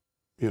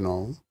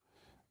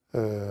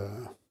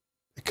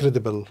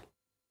credible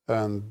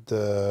and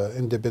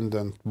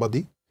independent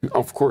body.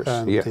 Of course,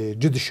 and the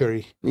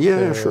judiciary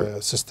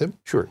system.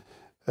 Sure.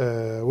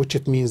 Which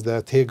it means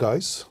that, hey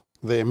guys,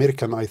 the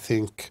American, I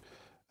think,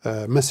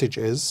 message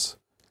is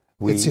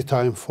it's a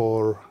time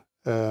for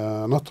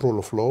not rule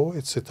of law,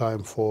 it's a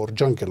time for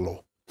jungle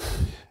law.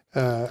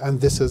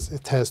 And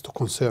it has to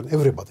concern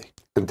everybody.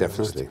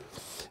 Definitely.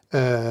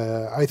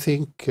 I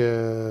think,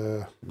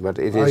 but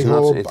it is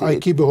I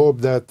keep a hope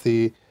that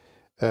the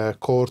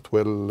court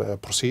will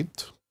proceed,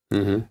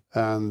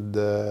 and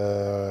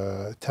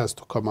it has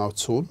to come out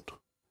soon.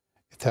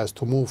 It has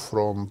to move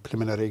from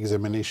preliminary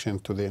examination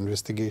to the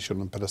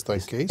investigation on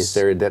Palestine case. Is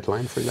there a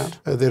deadline for that?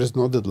 There is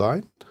no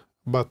deadline,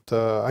 but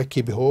I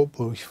keep a hope.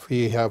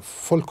 We have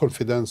full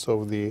confidence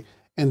of the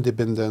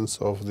independence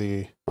of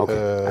the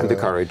and the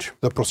courage,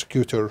 the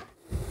prosecutor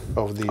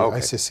of the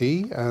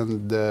ICC,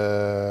 and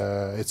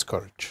its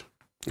courage.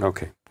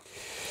 Okay.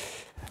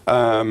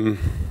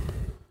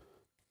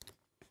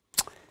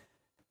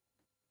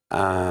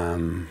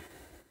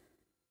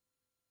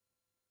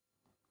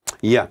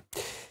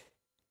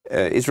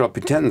 Israel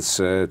pretends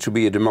to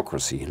be a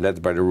democracy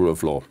led by the rule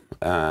of law.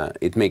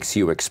 It makes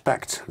you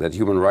expect that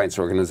human rights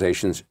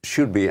organizations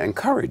should be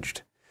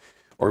encouraged,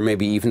 or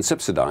maybe even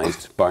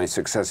subsidized by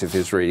successive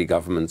Israeli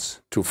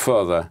governments to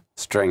further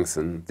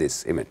strengthen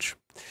this image.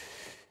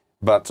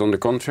 But on the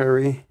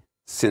contrary,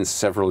 since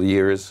several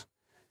years,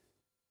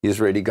 the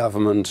Israeli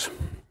government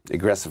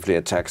aggressively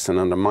attacks and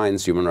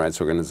undermines human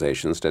rights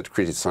organizations that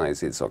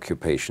criticize its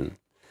occupation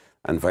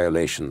and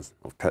violations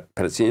of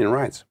Palestinian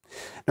rights.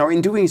 Now,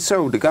 in doing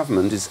so, the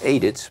government is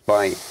aided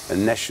by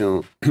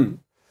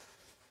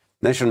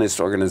nationalist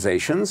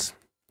organizations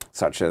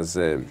such as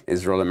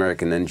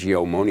Israel-American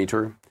NGO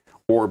Monitor,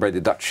 or by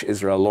the Dutch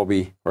Israel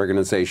lobby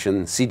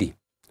organization SIDI.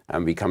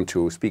 And we come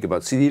to speak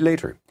about SIDI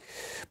later.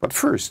 But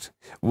first,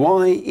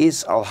 why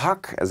is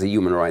Al-Haq as a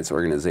human rights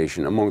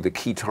organization among the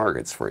key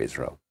targets for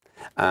Israel?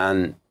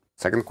 And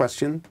second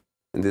question,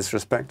 in this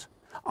respect,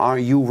 are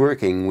you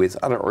working with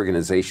other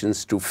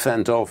organizations to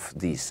fend off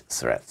these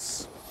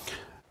threats?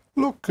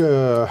 Look,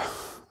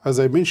 as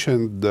I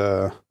mentioned,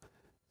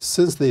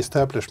 since the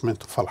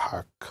establishment of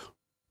Al-Haq,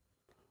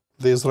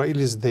 the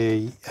Israelis,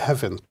 they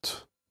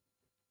haven't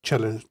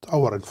challenged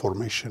our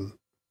information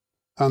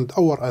and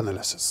our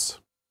analysis.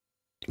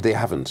 They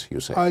haven't, you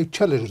say? I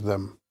challenge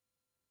them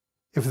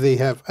if they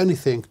have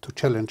anything to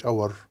challenge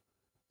our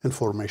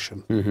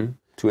information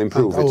to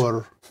improve and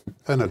our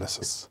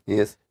analysis.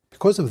 Yes.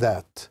 Because of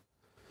that,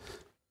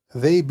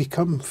 they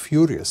become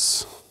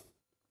furious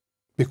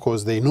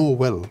because they know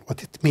well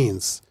what it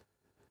means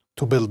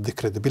to build the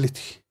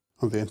credibility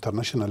on the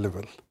international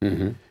level,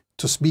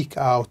 to speak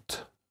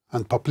out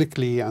and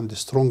publicly and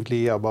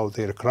strongly about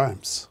their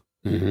crimes,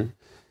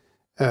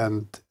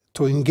 and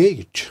to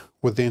engage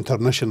with the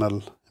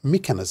international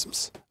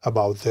mechanisms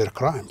about their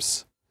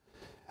crimes,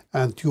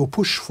 and to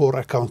push for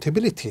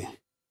accountability,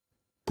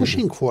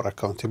 pushing for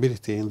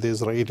accountability in the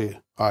Israeli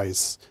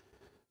eyes.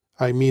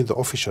 I mean the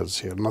officials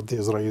here, not the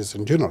Israelis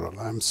in general.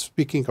 I'm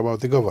speaking about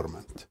the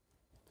government.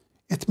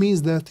 It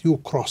means that you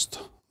crossed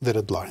the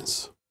red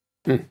lines.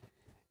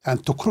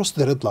 And to cross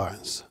the red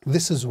lines,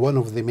 this is one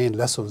of the main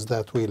lessons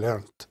that we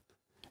learned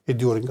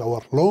during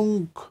our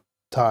long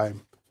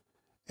time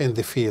in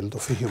the field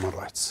of human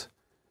rights.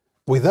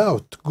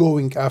 Without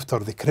going after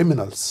the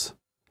criminals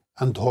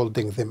and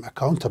holding them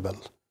accountable,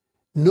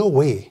 no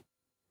way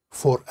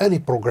for any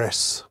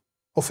progress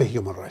of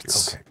human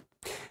rights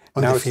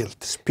on the field.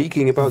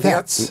 Speaking about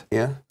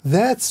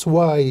that's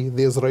why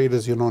the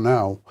Israelis,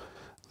 now,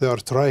 they are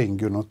trying,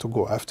 to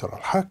go after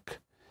Al-Haq,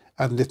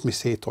 and let me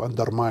say, to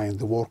undermine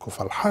the work of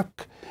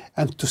Al-Haq,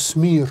 and to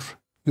smear,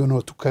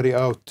 to carry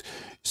out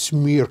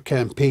smear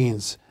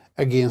campaigns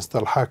against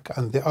Al-Haq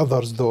and the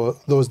others,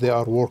 those they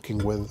are working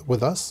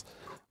with us.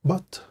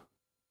 But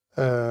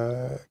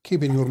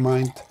keep in your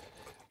mind,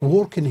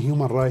 work in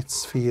human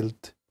rights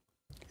field,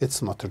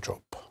 it's not a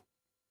job.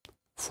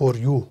 For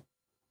you,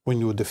 when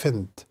you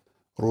defend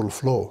rule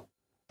of law,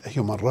 the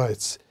human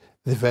rights,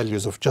 the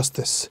values of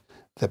justice,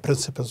 the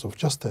principles of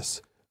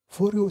justice,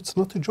 for you it's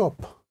not a job.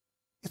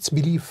 It's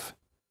belief,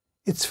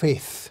 it's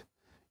faith.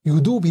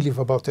 You do believe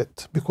about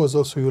it because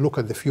also you look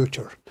at the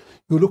future.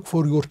 You look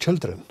for your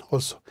children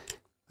also.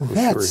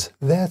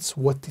 That's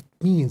what it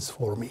means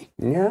for me.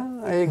 Yeah,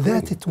 I agree.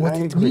 That's what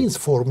it means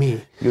for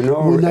me.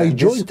 When I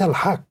joined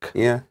Al-Haq,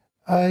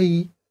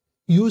 I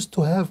used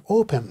to have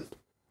open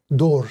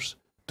doors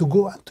to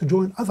go and to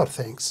join other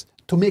things,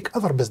 to make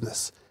other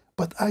business.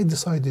 But I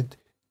decided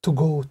to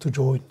go to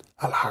join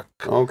Al-Haq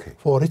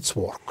for its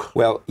work.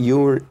 Well,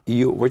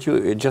 what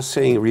you're just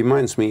saying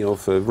reminds me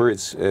of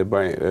words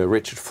by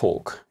Richard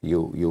Falk.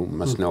 You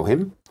must know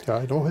him. Yeah,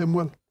 I know him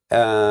well.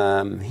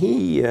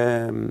 He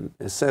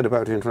said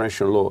about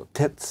international law,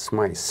 that's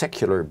my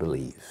secular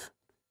belief.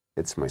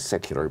 It's my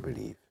secular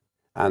belief.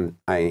 And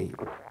I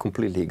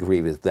completely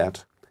agree with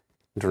that.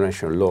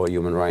 International law,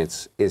 human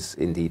rights is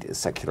indeed a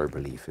secular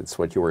belief. It's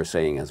what you were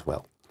saying as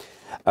well.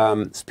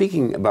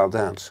 Speaking about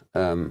that,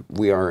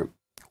 we are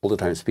all the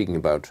time speaking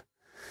about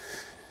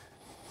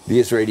the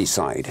Israeli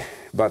side.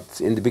 But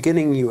in the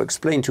beginning, you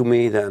explained to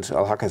me that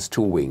Al-Haq has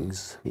two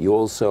wings. You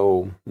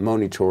also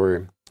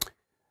monitor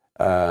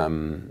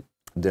the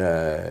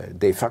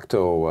de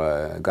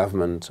facto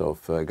government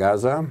of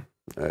Gaza,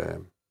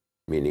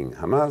 meaning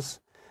Hamas,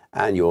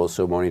 and you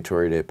also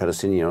monitor the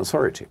Palestinian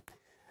Authority.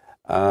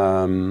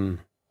 For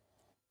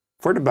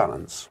the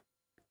balance,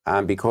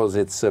 and because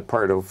it's a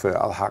part of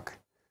Al-Haq,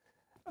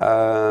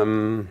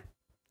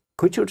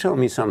 could you tell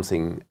me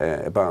something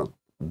about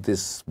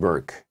this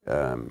work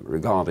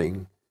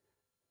regarding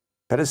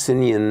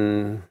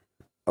Palestinian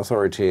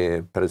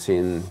Authority,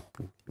 Palestinian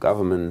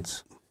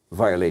government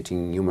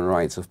violating human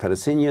rights of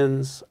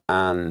Palestinians,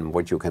 and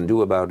what you can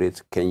do about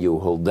it? Can you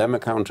hold them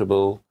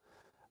accountable?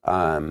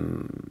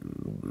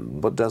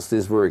 What does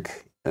this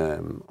work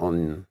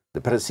on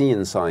the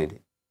Palestinian side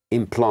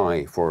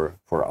imply for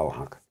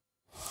Al-Haq?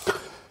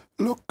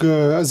 Look,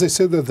 as I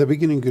said at the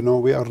beginning,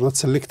 we are not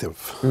selective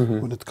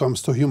when it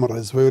comes to human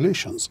rights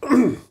violations.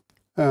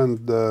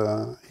 And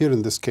here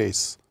in this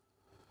case,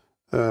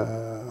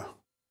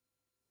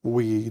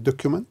 we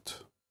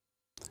document,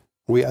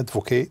 we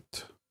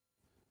advocate,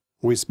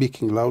 we're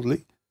speaking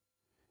loudly.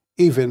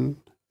 Even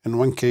in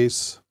one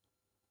case,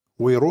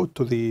 we wrote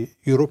to the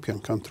European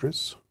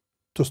countries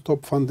to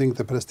stop funding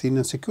the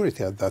Palestinian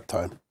security at that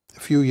time, a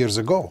few years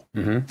ago.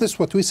 This is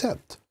what we said.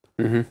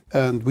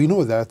 And we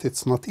know that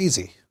it's not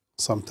easy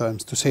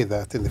sometimes to say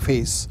that in the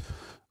face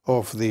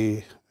of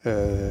the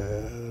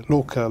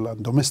local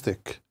and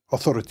domestic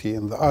authority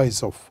in the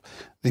eyes of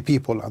the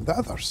people and the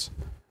others.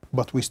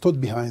 But we stood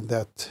behind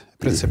that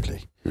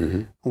principally.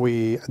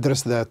 We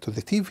addressed that to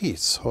the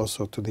TVs,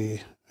 also to the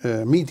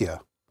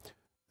media,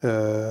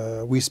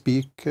 we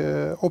speak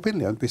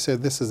openly, and we say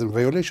this is a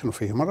violation of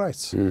human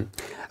rights.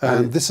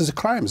 And this is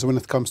crimes when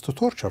it comes to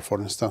torture, for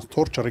instance,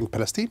 torturing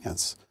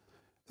Palestinians.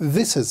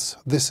 This is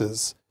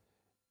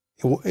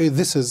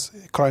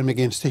a crime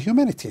against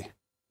humanity.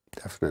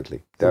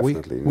 Definitely,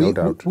 no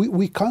doubt.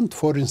 We can't,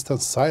 for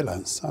instance,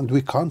 silence, and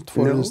we can't,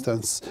 for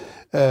instance,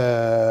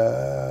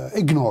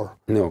 ignore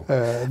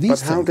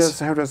these things.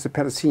 How does the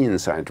Palestinian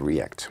side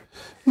react?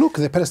 Look,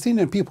 the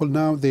Palestinian people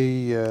now,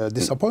 they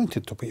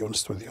disappointed, to be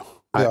honest with you.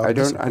 I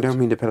don't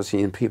mean the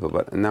Palestinian people,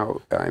 but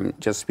now I'm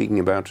just speaking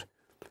about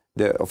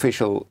the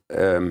official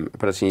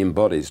Palestinian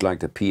bodies like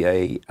the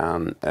PA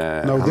and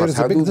Hamas.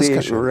 How do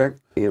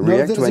they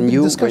react when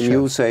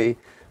you say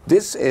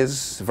this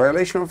is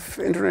violation of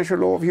international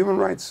law of human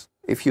rights?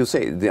 If you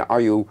say,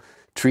 are you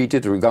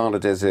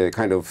regarded as a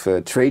kind of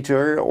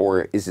traitor,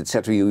 or is it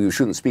said to you, you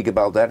shouldn't speak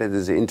about that, it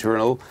is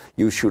internal,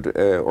 you should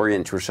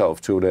orient yourself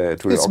to the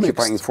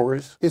occupying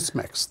force? It's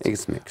mixed.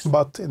 It's mixed.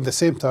 But in the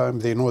same time,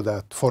 they know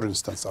that, for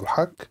instance,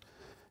 Al-Haq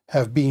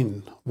have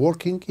been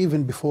working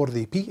even before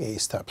the PA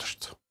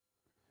established.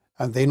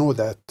 And they know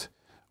that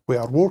we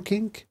are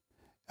working,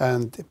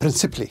 and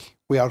principally,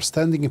 we are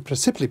standing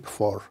principally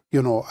before,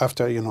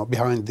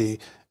 behind the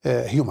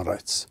human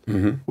rights.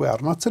 We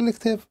are not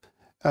selective,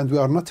 and we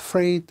are not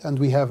afraid, and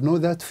we have no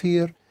that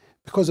fear.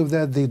 Because of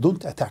that, they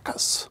don't attack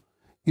us.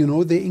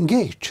 They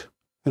engage,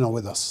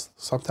 with us.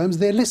 Sometimes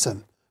they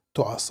listen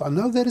to us. And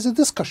now there is a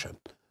discussion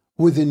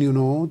within,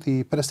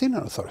 the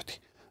Palestinian Authority.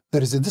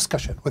 There is a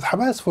discussion with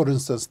Hamas, for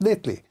instance,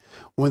 lately,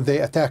 when they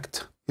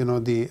attacked,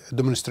 the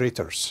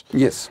demonstrators.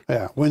 Yes.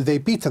 Yeah, when they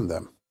beaten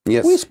them.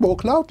 Yes. We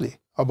spoke loudly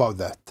about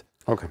that.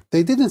 Okay.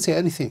 They didn't say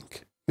anything,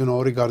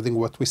 regarding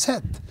what we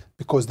said,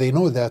 because they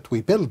know that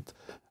we built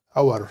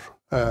our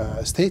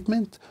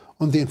statement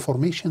on the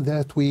information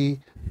that we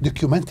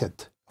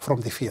documented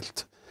from the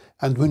field.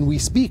 And when we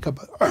speak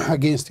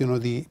against,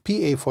 the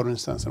PA, for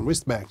instance, and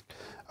West Bank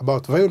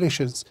about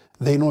violations,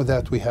 they know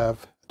that we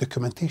have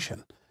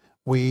documentation.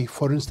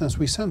 For instance,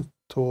 we sent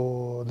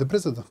to the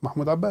President,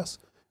 Mahmoud Abbas,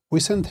 we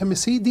sent him a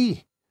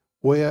CD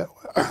where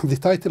the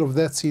title of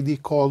that CD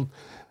called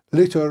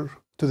Letter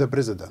to the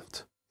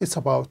President. It's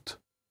about,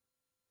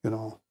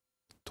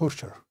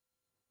 torture.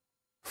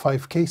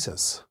 5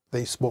 cases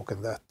they spoke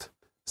in that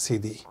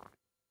CD.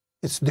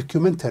 It's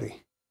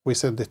documentary. We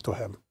sent it to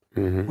him.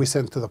 We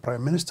sent to the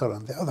Prime Minister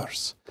and the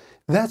others.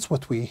 That's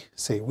what we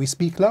say. We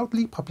speak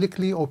loudly,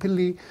 publicly,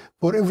 openly,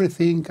 for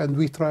everything, and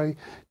we try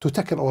to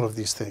tackle all of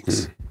these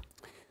things.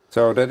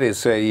 So that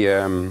is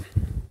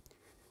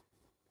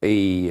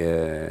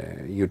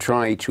you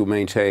try to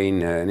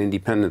maintain an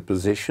independent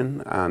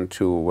position and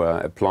to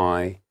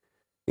apply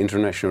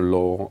international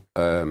law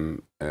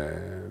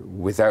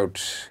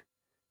without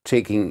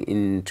taking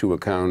into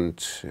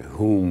account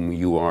whom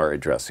you are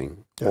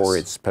addressing. Yes. Or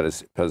it's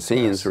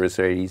Palestinians or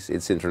Israelis,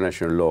 it's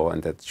international law,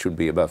 and that should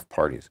be above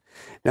parties.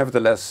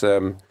 Nevertheless,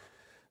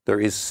 there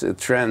is a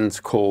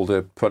trend called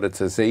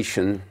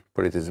politicization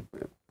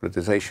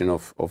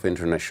of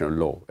international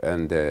law,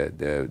 and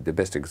the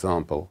best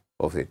example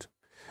of it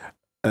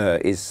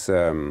is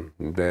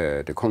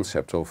the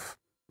concept of,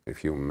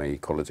 if you may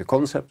call it a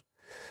concept,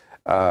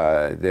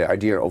 the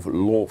idea of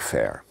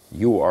lawfare.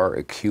 You are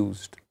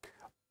accused,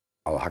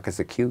 Al-Haq is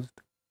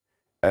accused,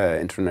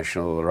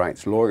 international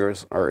rights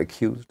lawyers are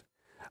accused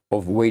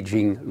of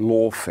waging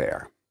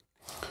lawfare.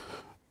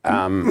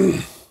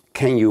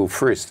 Can you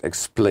first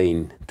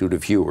explain to the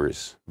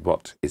viewers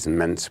what is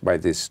meant by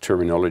this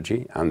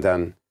terminology, and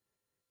then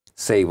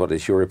say what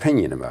is your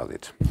opinion about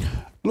it?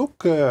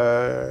 Look,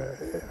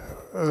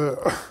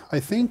 I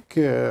think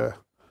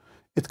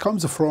it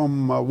comes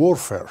from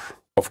warfare.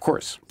 Of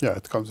course. Yeah,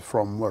 it comes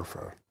from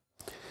warfare.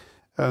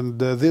 And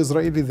the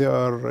Israeli, they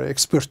are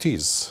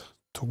expertise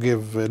to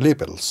give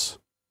labels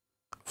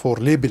for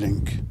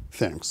labeling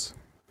things.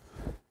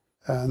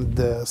 And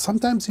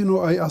sometimes,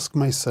 I ask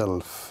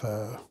myself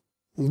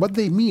what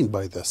they mean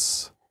by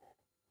this.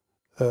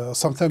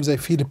 Sometimes I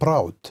feel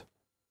proud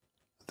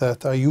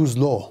that I use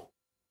law,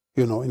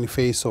 in the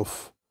face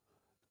of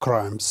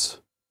crimes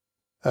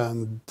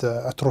and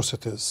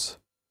atrocities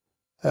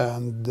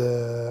and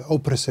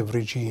oppressive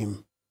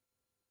regime.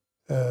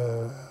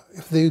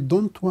 If they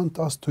don't want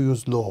us to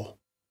use law,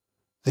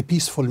 the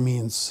peaceful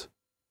means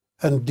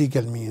and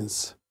legal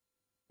means,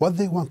 what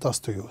they want us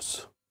to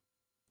use.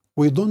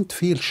 We don't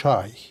feel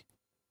shy.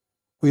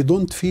 We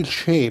don't feel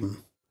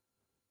shame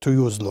to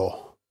use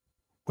law.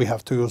 We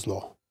have to use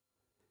law.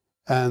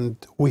 And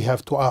we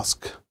have to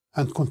ask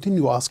and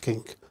continue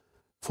asking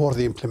for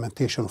the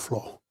implementation of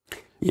law.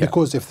 Yeah.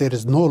 Because if there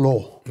is no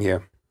law,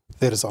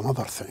 there is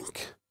another thing.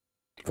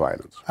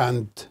 Violence.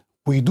 And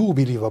we do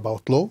believe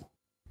about law.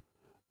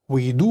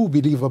 We do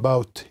believe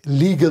about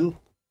legal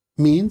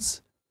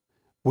means.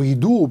 We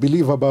do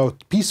believe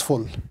about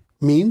peaceful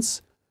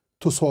means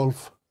to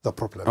solve the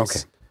problems.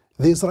 Okay.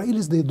 The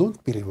Israelis, they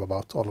don't believe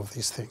about all of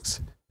these things.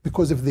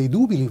 Because if they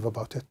do believe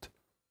about it,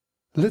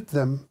 let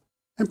them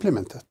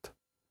implement it.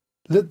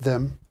 Let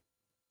them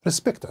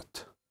respect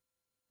it.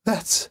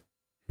 Let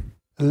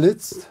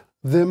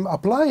them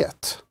apply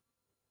it.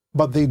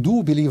 but they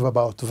do believe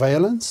about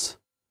violence.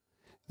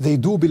 They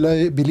do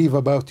believe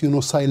about,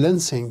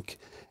 silencing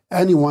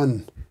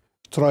anyone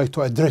try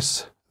to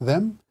address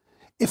them.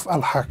 If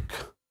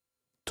Al-Haq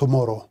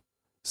tomorrow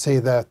say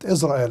that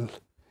Israel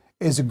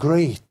is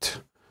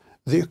great,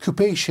 the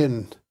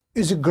occupation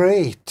is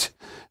great,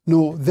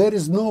 no, there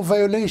is no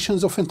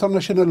violations of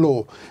international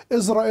law.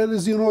 Israel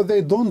is,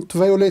 they don't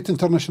violate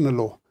international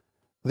law.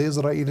 The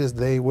Israelis,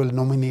 they will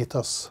nominate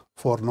us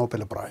for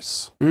Nobel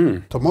Prize.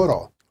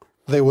 Tomorrow,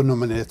 they will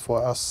nominate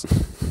for us.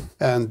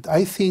 And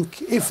I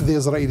think if the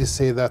Israelis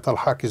say that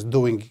Al-Haq is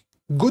doing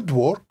good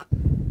work,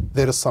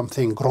 there is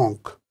something wrong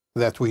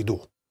that we do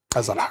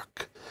as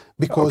Al-Haq.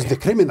 Because the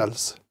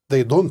criminals,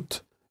 they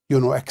don't,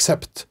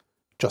 accept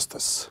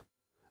justice.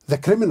 The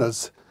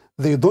criminals,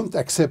 they don't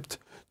accept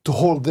to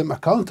hold them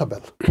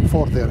accountable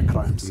for their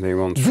crimes. They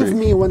won't give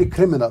me one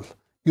criminal,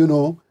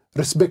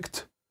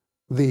 respect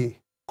the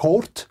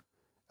court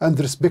and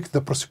respect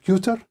the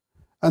prosecutor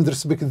and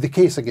respect the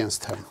case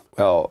against him.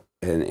 Well,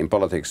 in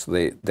politics,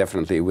 they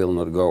definitely will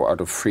not go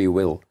out of free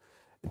will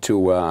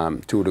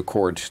to the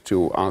court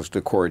to ask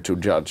the court to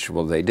judge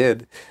what they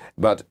did.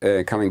 But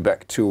coming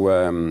back to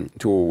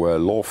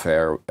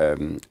lawfare,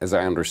 as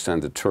I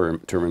understand the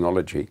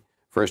terminology,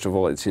 first of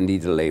all, it's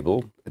indeed a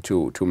label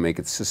to make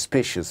it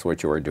suspicious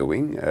what you are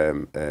doing.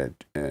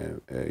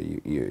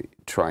 You're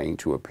trying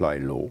to apply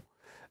law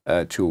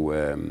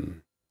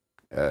to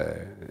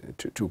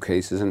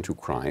cases and to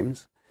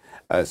crimes.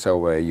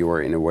 So you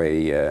are in a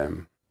way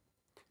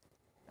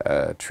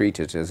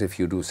treated as if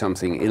you do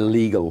something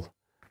illegal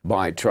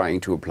by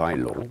trying to apply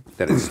law.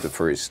 That is the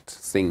first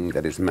thing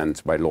that is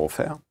meant by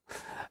lawfare.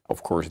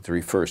 Of course, it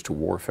refers to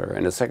warfare.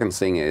 And the second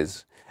thing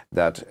is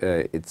that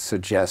it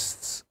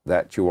suggests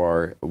that you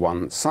are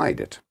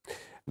one-sided,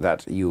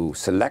 that you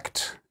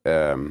select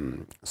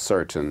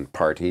certain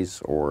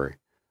parties or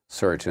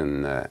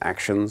certain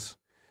actions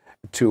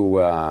to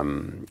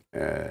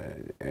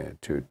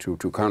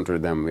counter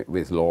them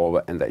with law,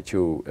 and that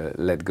you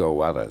let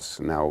go others.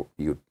 Now,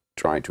 you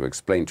try to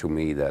explain to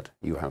me that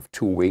you have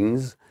two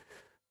wings,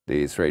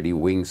 the Israeli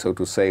wing, so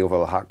to say, of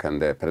Al-Haq, and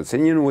the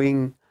Palestinian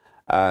wing.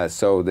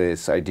 So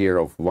this idea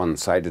of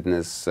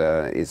one-sidedness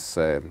is,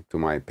 to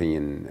my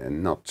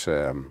opinion, not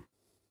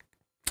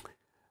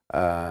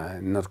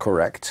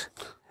correct.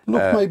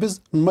 Look,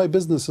 my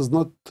business is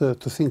not to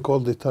think all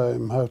the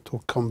time how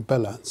to come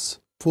balance.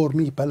 For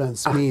me,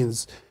 balance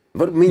means...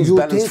 What means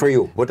balance for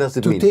you? What does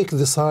it mean? To take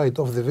the side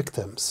of the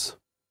victims,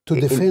 to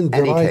defend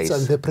the rights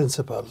and the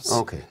principles.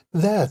 Okay.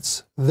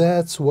 That's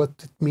what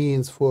it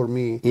means for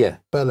me,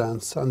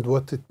 balance, and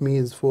what it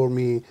means for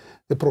me,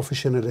 the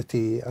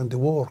professionality and the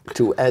work.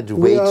 To add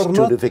weight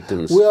to the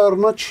victims. We are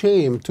not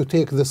shamed to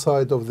take the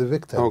side of the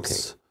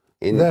victims.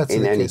 Okay. In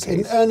any case.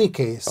 In any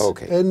case.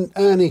 Okay. In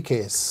any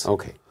case.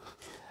 Okay.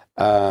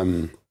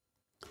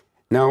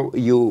 Now,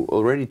 you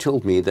already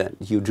told me that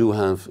you do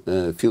have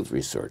field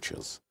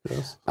researchers.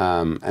 Yes.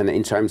 And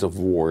in times of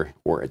war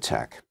or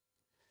attack,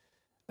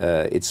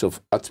 it's of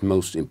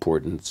utmost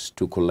importance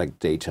to collect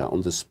data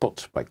on the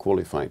spot by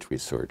qualified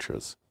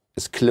researchers,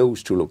 as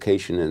close to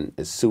location and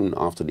as soon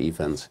after the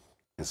event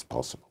as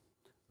possible.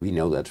 We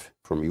know that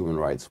from Human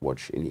Rights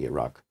Watch in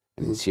Iraq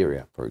and in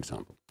Syria, for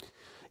example.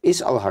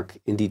 Is Al-Haq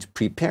indeed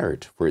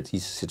prepared for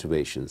these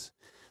situations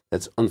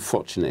that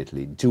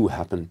unfortunately do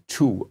happen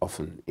too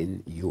often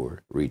in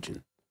your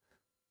region?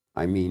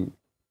 I mean,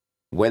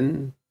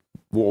 when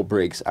war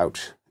breaks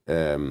out,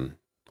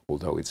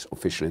 although it's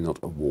officially not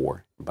a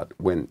war, but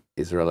when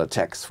Israel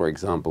attacks, for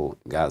example,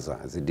 Gaza,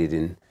 as it did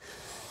in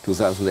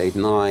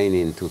 2008-9,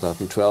 in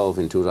 2012,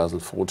 in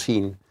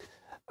 2014,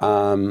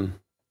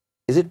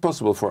 is it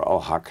possible for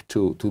Al-Haq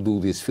to do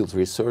this field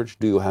research?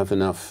 Do you have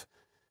enough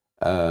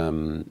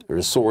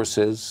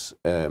resources?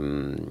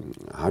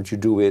 How do you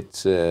do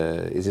it?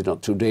 Is it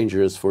not too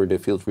dangerous for the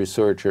field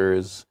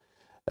researchers?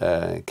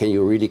 Can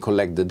you really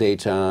collect the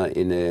data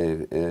in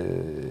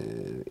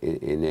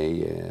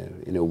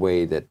a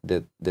way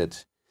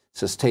that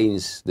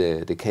sustains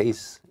the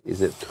case?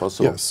 Is it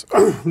possible? Yes.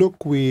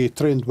 Look, we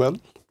trained well.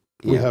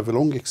 We have a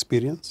long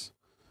experience.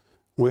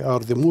 We are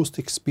the most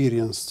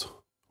experienced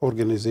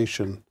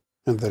organization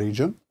in the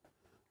region.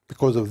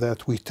 Because of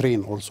that, we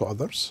train also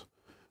others.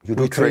 You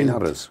do train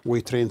others?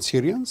 We trained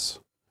Syrians.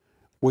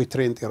 We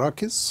trained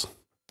Iraqis.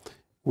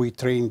 We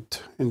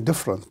trained in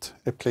different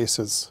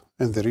places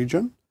in the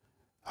region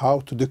how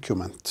to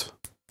document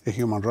the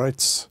human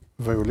rights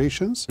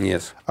violations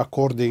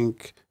according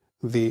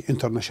the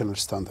international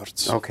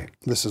standards. Okay.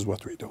 This is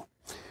what we do.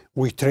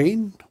 We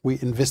train, we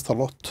invest a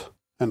lot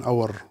in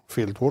our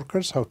field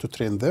workers, how to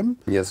train them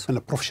in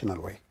a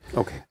professional way.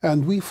 Okay.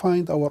 And we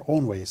find our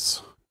own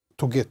ways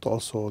to get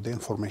also the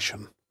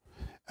information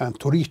and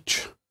to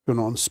reach,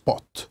 on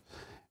spot.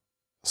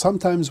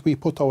 Sometimes we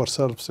put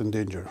ourselves in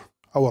danger.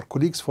 Our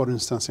colleagues, for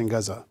instance, in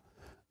Gaza,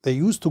 they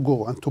used to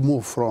go and to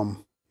move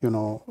from,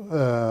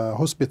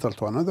 hospital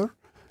to another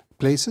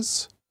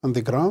places on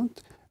the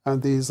ground,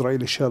 and the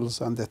Israeli shells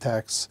and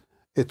attacks,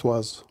 it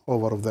was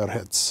over their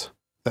heads.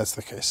 That's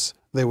the case.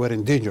 They were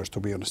in danger, to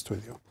be honest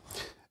with you.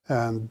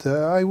 And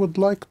I would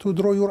like to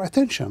draw your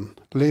attention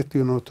to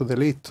the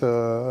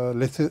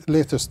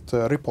latest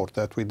report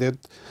that we did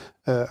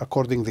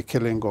according the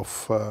killing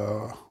of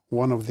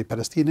one of the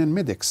Palestinian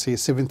medics.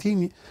 He's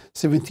 17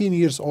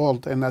 years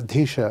old in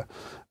Al-Haq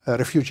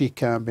refugee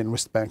camp in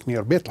West Bank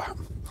near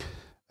Bethlehem.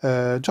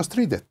 Just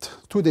read it.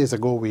 2 days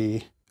ago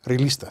we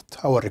released it,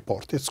 our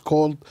report. It's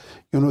called,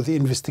 the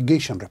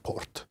investigation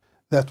report.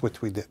 That's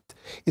what we did.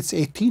 It's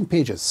 18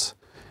 pages,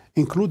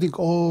 including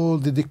all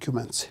the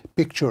documents,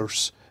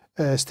 pictures,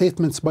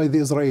 statements by the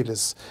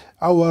Israelis,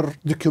 our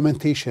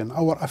documentation,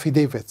 our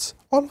affidavits,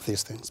 all of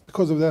these things.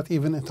 Because of that,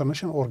 even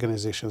international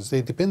organizations,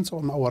 they depend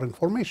on our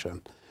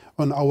information,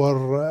 on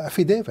our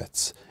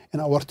affidavits,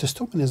 and our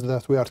testimonies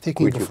that we are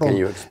taking from... Can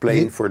you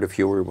explain for the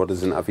viewer what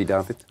is an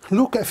affidavit?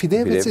 Look,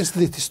 affidavits is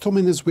the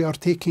testimonies we are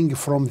taking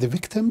from the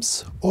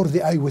victims or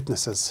the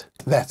eyewitnesses.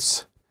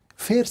 That's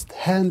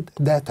first-hand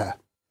data.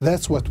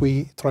 That's what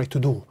we try to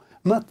do.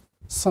 Not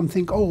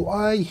something,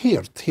 I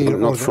heard here.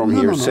 Not from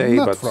hearsay,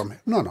 but from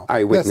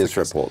eyewitness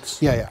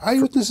reports. Yeah,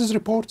 eyewitnesses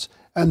reports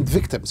and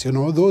victims,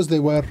 those they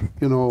were,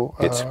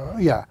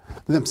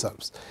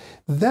 themselves.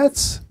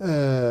 That's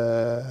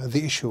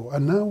the issue.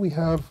 And now we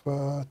have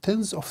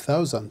tens of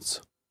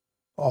thousands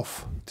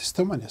of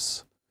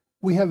testimonies.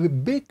 We have a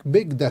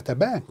big data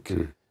bank.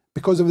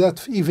 Because of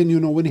that, even,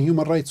 when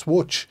Human Rights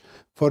Watch,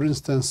 for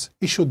instance,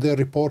 issued their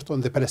report on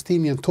the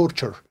Palestinian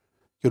torture,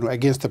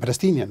 against the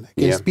Palestinian,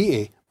 against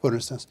PA, for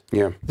instance.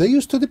 They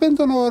used to depend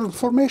on our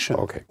information.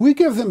 We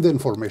gave them the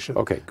information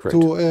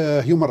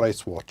to Human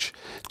Rights Watch,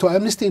 to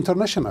Amnesty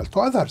International, to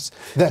others.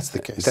 That's the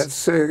case.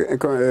 That's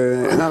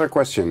another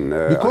question.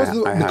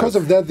 Because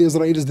of that, the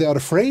Israelis, they are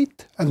afraid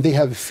and they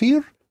have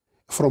fear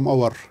from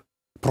our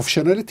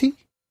professionality,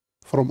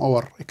 from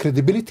our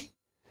credibility,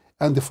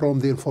 and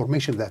from the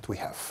information that we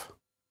have.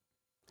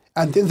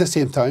 And in the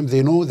same time,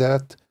 they know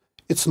that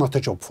it's not a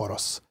job for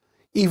us.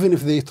 Even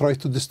if they try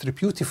to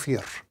distribute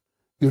fear,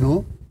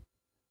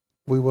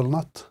 we will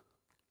not,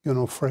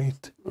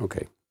 afraid.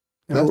 Okay.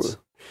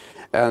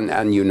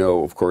 And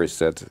of course,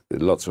 that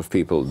lots of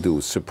people do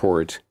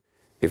support,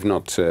 if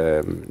not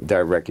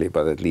directly,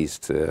 but at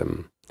least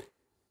in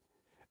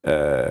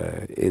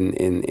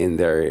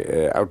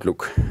their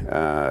outlook,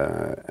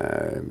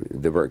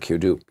 the work you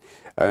do.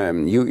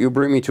 You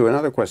bring me to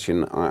another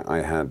question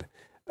I had.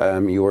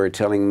 You were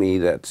telling me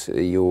that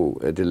you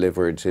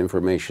delivered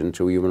information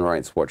to Human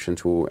Rights Watch and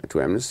to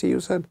Amnesty, you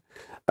said.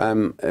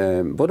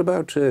 What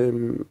about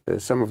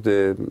some of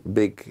the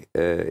big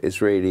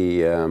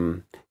Israeli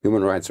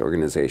human rights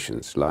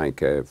organizations, like,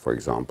 for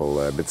example,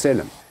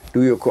 B'Tselem?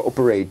 Do you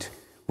cooperate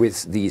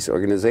with these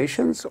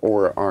organizations,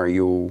 or are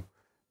you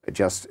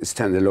just a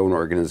standalone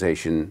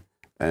organization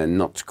and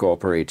not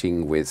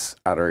cooperating with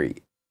other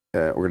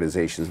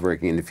organizations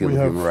working in the field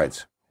of human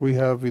rights? We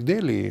have a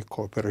daily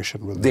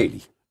cooperation with them.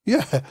 Daily?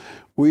 Yeah,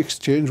 we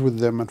exchange with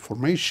them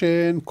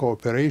information,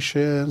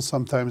 cooperation.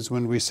 Sometimes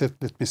when we set,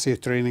 let me say,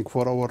 training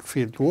for our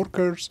field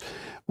workers,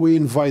 we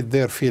invite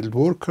their field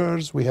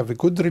workers. We have a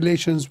good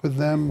relations with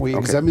them. We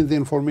examine the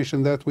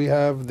information that we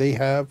have, they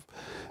have.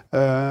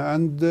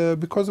 And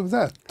because of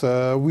that,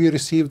 we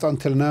received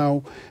until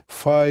now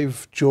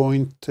 5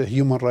 joint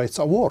human rights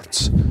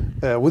awards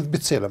with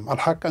B'Tselem,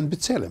 Al-Haq and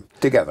B'Tselem.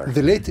 Together?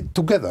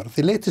 Together.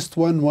 The latest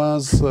one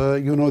was,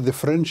 the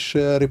French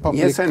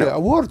Republic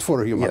Award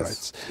for Human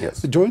Rights.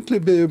 Yes. Jointly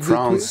between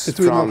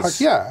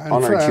Al-Haq,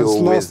 and France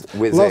last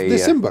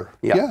December.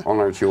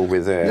 Honored you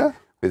with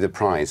a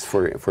prize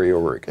for your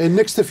work. In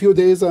next few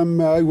days,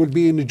 I will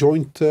be in a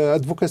joint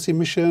advocacy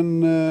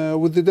mission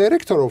with the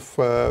director of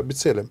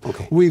B'Tselem.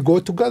 We go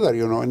together,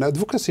 in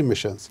advocacy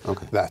missions.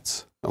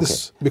 That's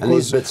this,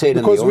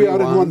 because we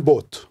are in one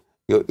boat.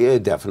 Yeah,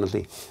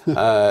 definitely.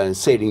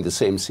 Sailing the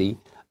same sea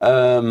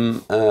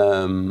of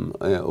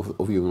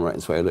human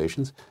rights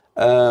violations.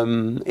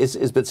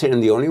 Is B'Tselem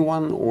the only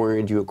one,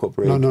 or do you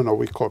cooperate? No.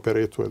 We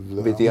cooperate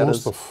with the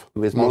others,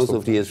 most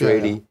of the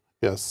Israeli.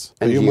 Yes,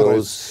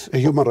 NGOs, a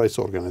human rights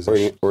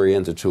organization.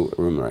 Oriented to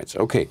human rights.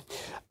 Okay.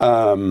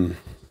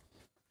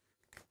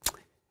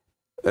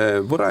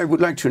 What I would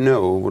like to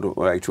know, what I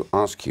would like to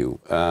ask you,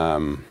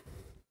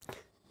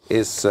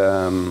 is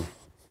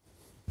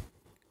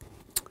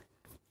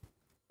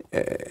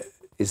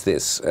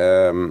this.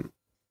 Let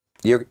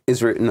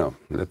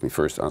me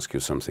first ask you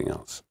something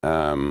else.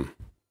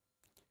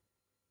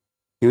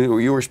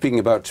 You were speaking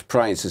about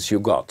prizes you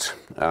got.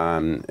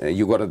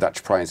 You got a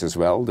Dutch prize as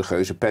well, the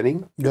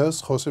Guezenpenning.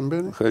 Yes,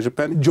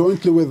 Guezenpenning.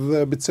 Jointly with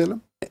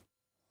B'Tselem.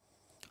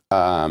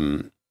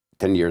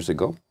 10 years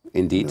ago,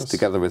 indeed,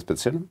 together with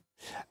B'Tselem.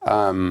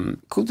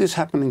 Could this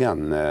happen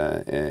again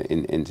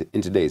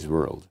in today's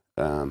world?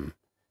 And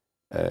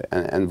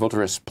what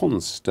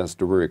response does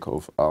the work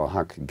of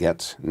Al-Haq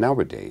get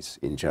nowadays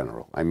in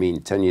general? I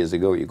mean, 10 years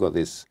ago you got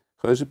this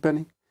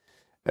Guezenpenning.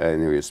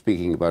 And we were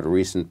speaking about a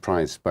recent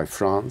prize by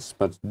France,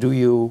 but do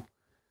you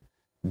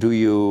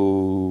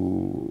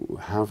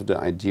have the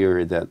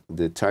idea that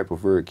the type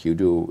of work you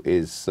do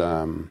is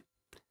on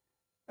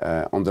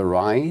the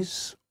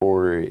rise,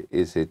 or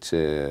is it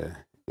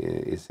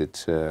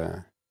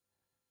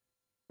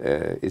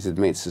is it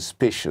made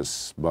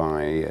suspicious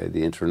by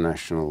the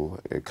international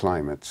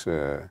climate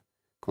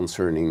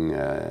concerning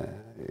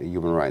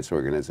human rights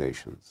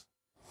organizations?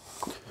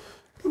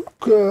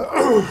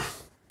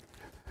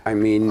 I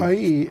mean,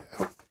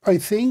 I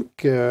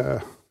think.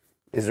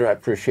 Is there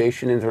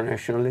appreciation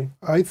internationally?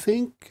 I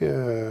think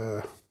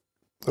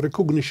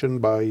recognition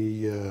by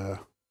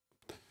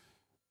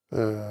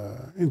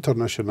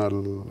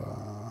international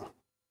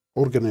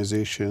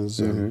organizations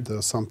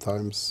and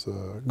sometimes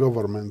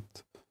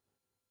government,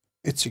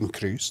 it's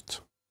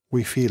increased.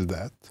 We feel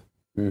that.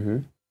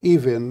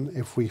 Even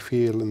if we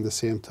feel in the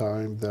same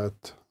time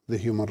that the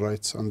human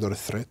rights under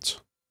threat,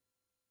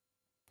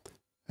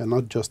 and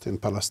not just in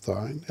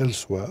Palestine,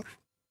 elsewhere.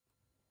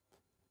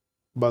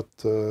 But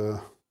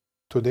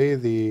today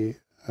the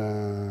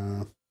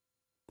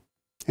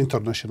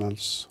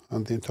internationals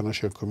and the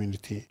international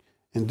community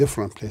in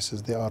different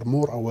places, they are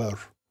more aware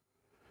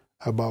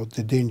about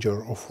the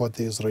danger of what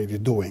the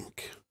Israelis doing.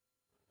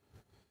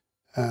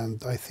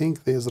 And I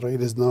think the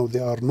Israelis now, they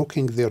are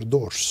knocking their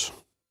doors.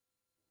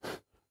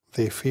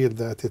 They feel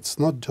that it's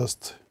not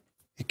just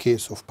a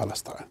case of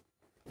Palestine.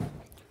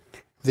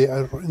 They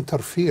are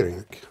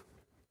interfering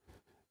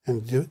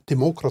in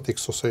democratic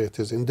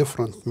societies in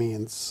different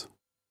means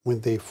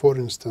when they, for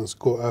instance,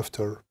 go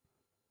after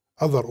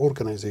other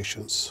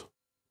organizations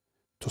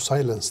to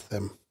silence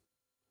them,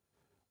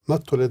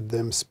 not to let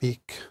them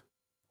speak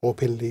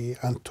openly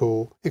and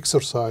to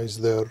exercise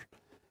their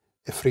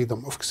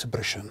freedom of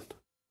expression.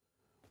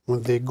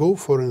 When they go,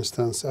 for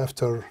instance,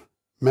 after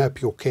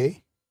MAP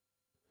UK,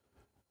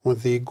 when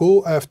they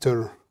go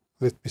after,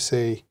 let me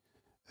say,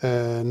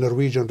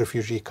 Norwegian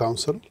Refugee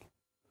Council,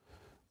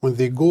 when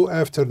they go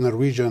after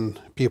Norwegian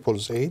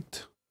People's Aid,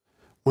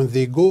 when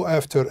they go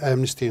after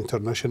Amnesty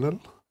International,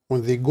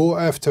 when they go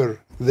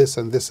after this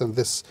and this and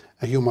this,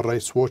 Human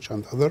Rights Watch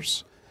and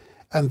others,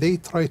 and they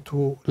try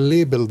to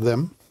label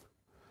them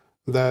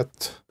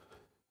that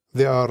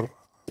they are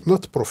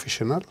not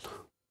professional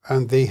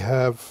and they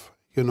have,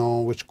 you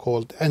know, which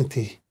called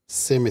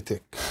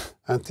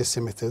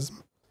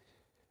anti-Semitism.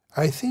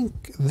 I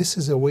think this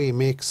is a way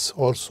makes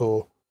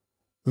also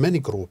many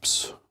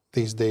groups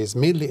these days,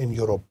 mainly in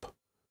Europe,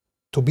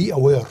 to be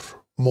aware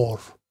more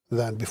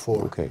than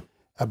before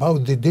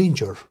about the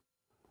danger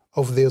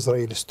of the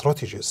Israeli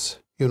strategies,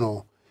 you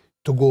know,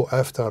 to go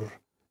after,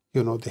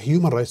 you know, the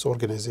human rights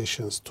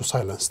organizations to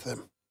silence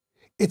them.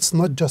 It's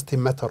not just a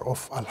matter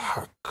of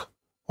Al-Haq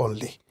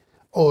only,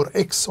 or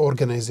X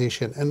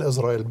organization in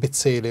Israel,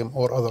 B'Tselem,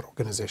 or other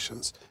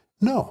organizations.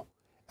 No,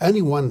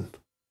 anyone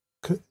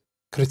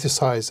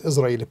criticize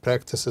Israeli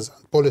practices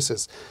and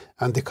policies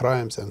and the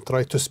crimes and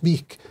try to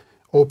speak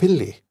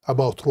openly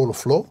about rule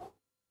of law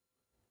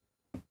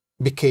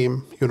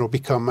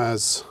become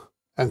as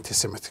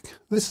anti-Semitic.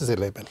 This is a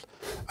label.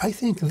 I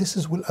think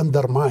this will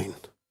undermine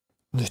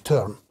the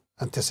term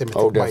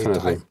anti-Semitic by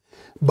time,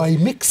 by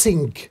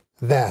mixing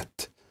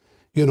that,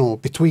 you know,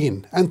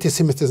 between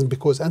anti-Semitism,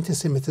 because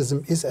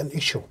anti-Semitism is an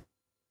issue.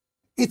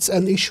 It's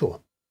an issue,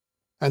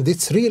 and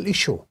it's a real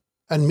issue,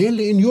 and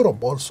mainly in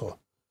Europe also.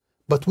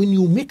 But when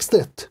you mix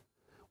it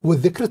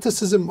with the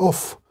criticism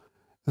of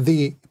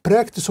the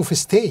practice of a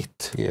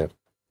state,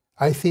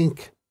 I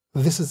think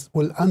this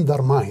will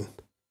undermine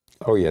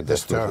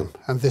this term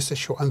and this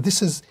issue. And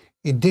this is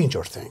a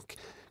danger thing.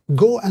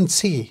 Go and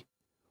see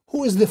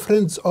who is the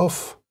friends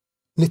of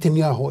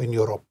Netanyahu in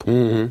Europe.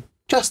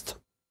 Just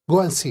go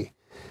and see.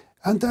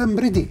 And I'm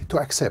ready to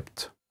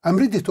accept. I'm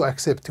ready to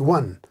accept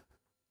one,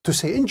 to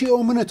say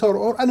NGO Monitor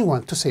or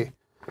anyone to say,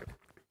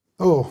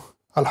 oh,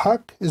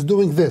 Al-Haq is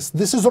doing this.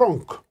 This is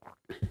wrong.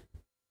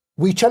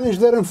 We challenge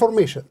their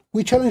information.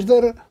 We challenge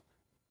their...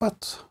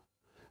 But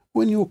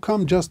when you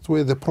come just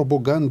with the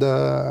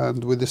propaganda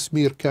and with the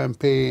smear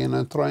campaign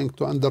and trying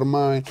to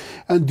undermine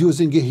and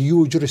using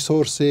huge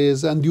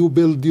resources and you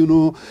build, you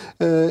know,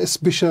 a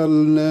special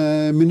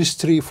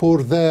ministry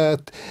for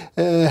that,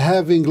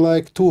 having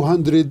like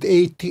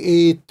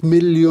 288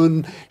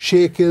 million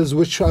shekels,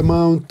 which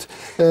amount...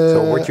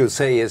 So what you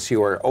say is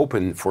you are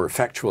open for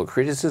factual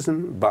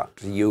criticism, but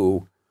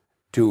you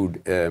do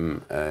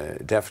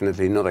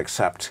definitely not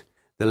accept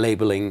the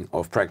labeling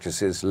of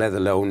practices, let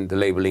alone the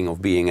labeling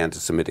of being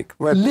anti-Semitic.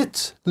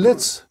 Let's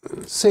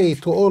say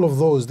to all of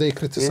those they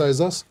criticize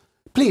us,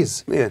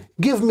 please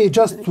give me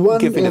just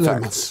one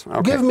element. Facts.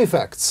 Okay. Give me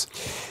facts.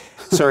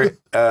 Sorry,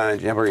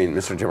 Jabarin,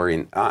 Mr.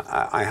 Jabarin,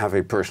 I have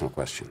a personal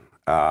question,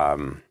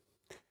 but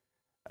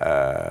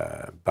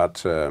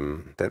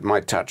that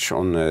might touch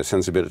on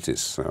sensibilities,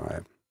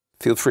 so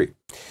feel free.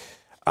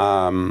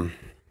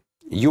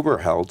 You were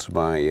held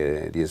by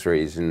the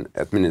Israelis in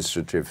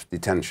administrative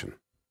detention.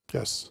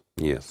 Yes.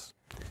 Yes.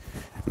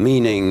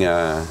 Meaning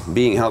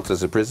being held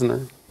as a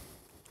prisoner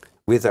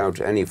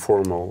without any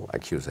formal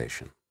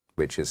accusation,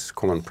 which is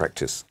common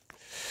practice.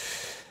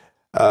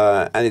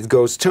 And it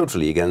goes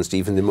totally against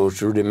even the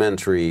most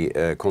rudimentary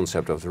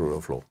concept of the rule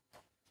of law.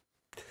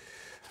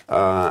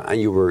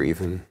 And you were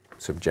even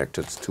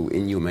subjected to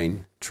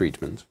inhumane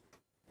treatment,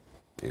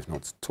 if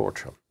not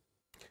torture.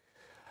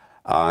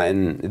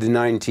 In the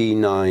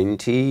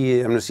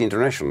 1990, Amnesty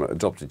International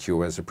adopted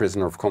you as a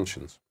prisoner of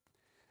conscience.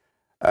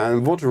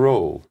 And what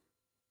role,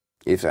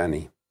 if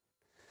any,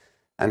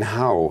 and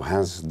how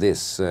has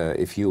this,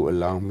 if you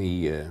allow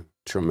me,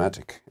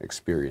 traumatic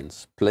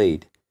experience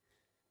played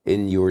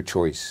in your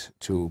choice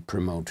to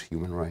promote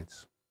human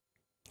rights?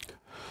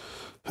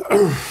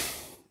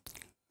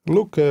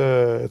 Look,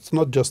 it's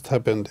not just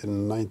happened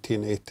in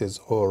 1980s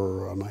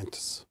or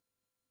 90s.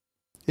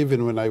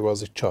 Even when I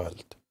was a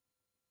child,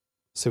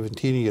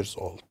 17 years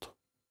old,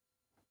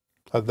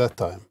 at that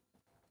time,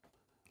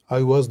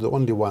 I was the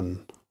only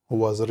one who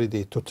was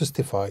ready to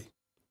testify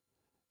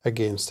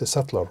against a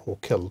settler who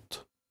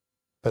killed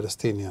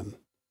Palestinian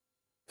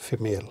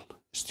female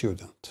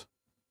student.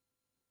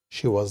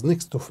 She was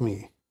next to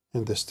me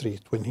in the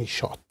street when he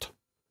shot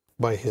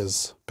by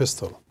his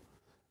pistol,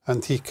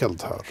 and he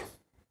killed her.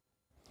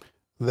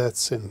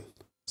 That's in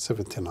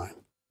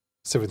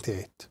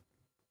 78.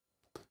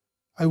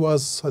 I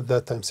was at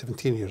that time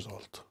 17 years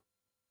old.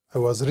 I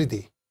was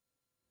ready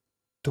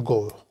to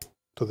go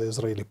to the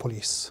Israeli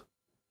police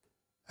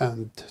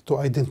and to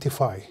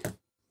identify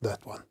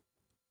that one.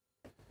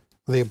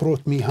 They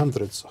brought me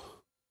hundreds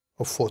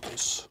of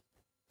photos,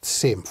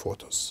 same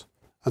photos.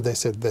 And they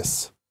said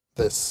this,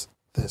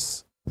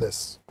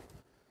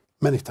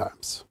 many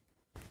times.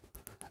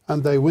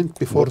 And I went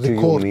before the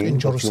court in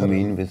Jerusalem. What do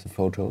you mean with the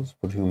photos?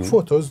 What do you mean?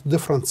 Photos,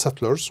 different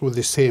settlers with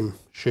the same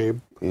shape,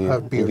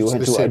 have beards. You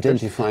had to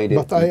identify it.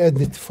 But I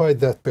identified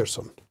that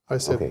person. I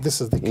said, okay,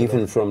 this is the killer.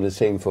 Even from the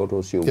same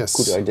photos, you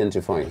could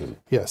identify him?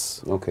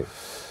 Yes. Okay.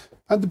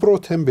 And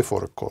brought him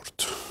before a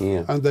court.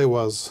 Yeah. And I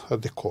was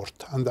at the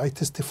court. And I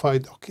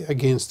testified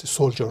against a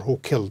soldier who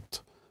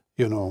killed,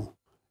 you know,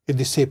 a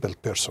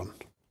disabled person.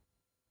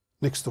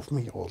 Next of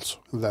me also,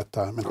 at that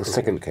time. The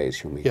second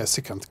case, you mean? Yeah,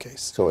 second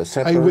case. So a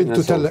settler and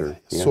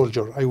a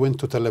soldier. I went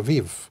to Tel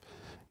Aviv,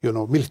 you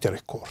know, military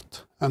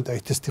court, and I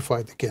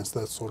testified against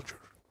that soldier.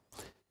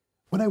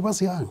 When I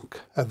was young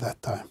at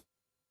that time,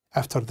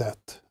 after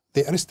that,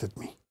 they arrested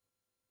me.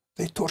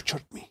 They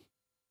tortured me.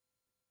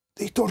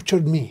 They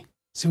tortured me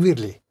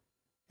severely,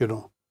 you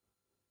know,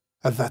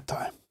 at that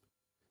time.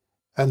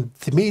 And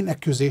the main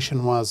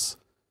accusation was,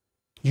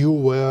 you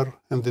were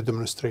in the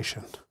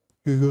demonstration.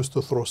 You used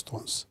to throw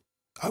stones.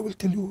 I will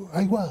tell you,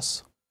 I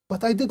was,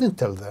 but I didn't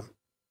tell them.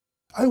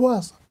 I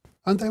was,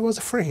 and I was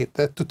afraid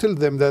that to tell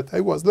them that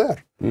I was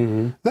there.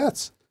 Mm-hmm.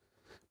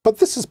 But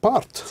this is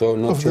part so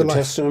not of your the life.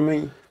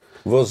 Testimony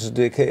was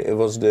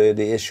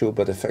the issue,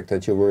 but the fact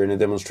that you were in a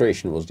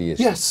demonstration was the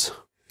issue. Yes,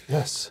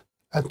 yes.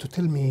 And to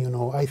tell me, you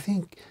know, I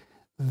think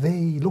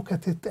they look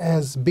at it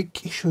as big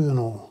issue, you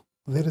know.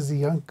 There is a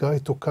young guy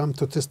to come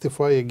to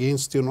testify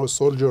against, you know, a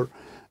soldier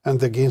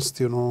and against,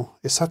 you know,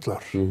 a settler.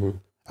 Mm-hmm.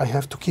 I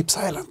have to keep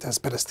silent as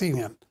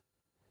Palestinian.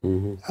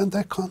 Mm-hmm. And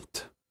I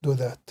can't do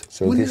that.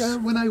 So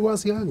when I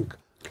was young,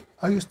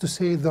 I used to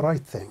say the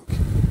right thing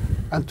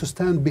and to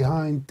stand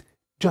behind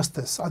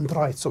justice and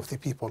rights of the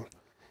people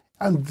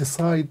and the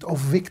side of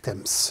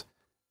victims.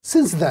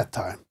 Since that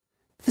time,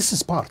 this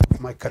is part of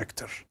my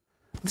character.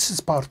 This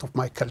is part of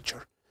my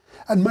culture.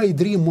 And my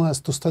dream was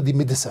to study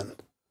medicine,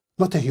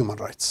 not human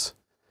rights.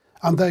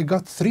 And I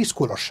got 3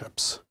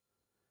 scholarships.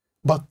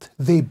 But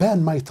they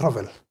banned my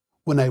travel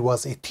when I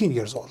was 18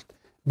 years old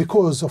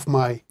because of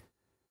my,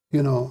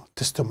 you know,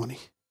 testimony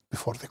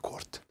before the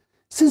court.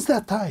 Since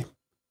that time,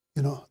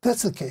 you know,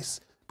 that's the case.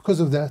 Because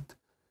of that,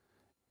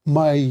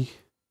 my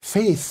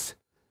faith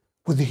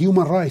with the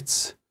human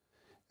rights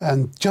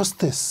and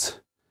justice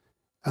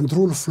and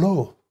rule of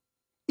law,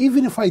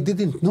 even if I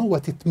didn't know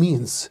what it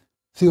means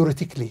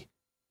theoretically,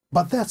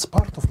 but that's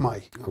part of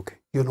my,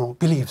 you know,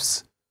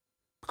 beliefs.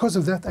 Because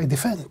of that, I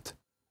defend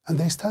and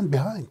I stand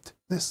behind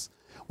this.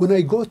 When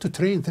I go to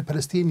train the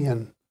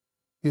Palestinian,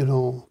 you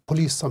know,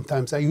 police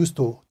sometimes, I used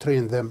to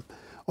train them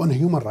on a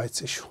human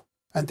rights issue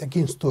and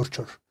against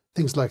torture,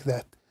 things like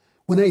that.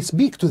 When I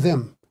speak to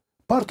them,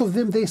 part of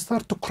them, they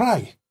start to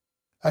cry.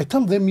 I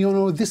tell them, you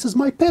know, this is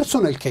my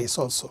personal case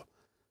also.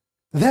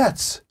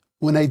 That's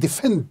when I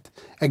defend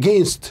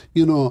against,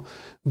 you know,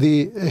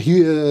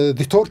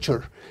 the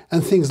torture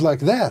and things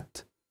like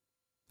that.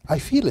 I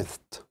feel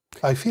it.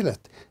 I feel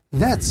it.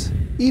 That's,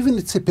 even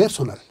it's a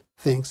personal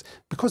things.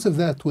 Because of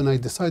that, when I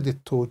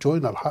decided to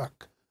join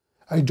Al-Haq,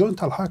 I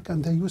joined Al-Haq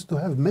and I used to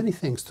have many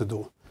things to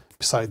do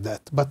beside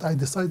that. But I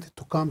decided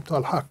to come to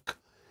Al-Haq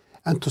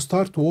and to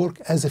start work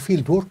as a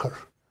field worker.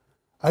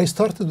 I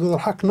started with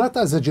Al-Haq not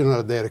as a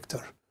general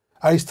director.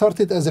 I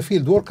started as a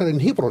field worker in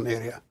Hebron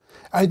area.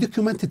 I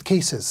documented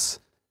cases,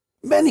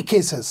 many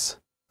cases.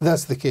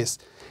 That's the case.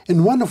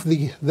 In one of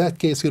that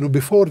case, you know,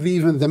 before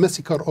even the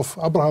massacre of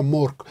Abraham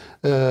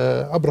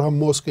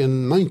Mosque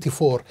in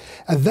 '94,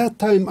 at that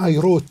time I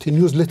wrote a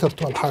newsletter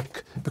to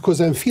Al-Haq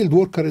because I'm a field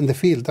worker in the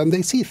field and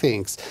I see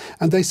things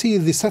and I see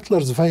the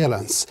settlers'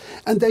 violence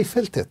and I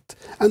felt it.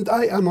 And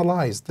I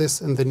analyzed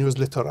this in the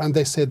newsletter and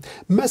I said,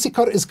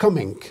 massacre is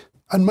coming.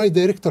 And my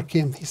director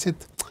came, he said,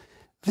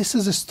 this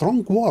is a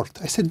strong word.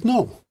 I said,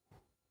 no,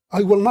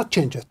 I will not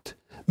change it.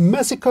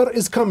 Massacre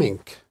is coming.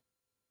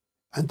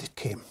 And it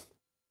came.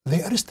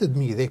 They arrested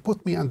me. They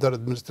put me under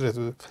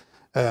administrative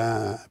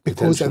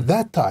because Detention. at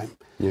that time,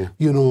 Yeah.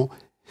 you know,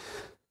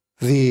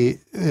 the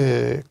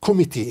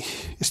committee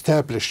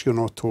established, you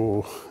know,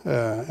 to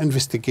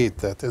investigate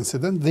that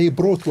incident. They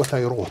brought what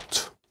I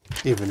wrote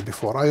even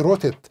before. I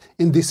wrote it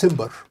in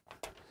December,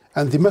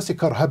 and the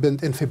massacre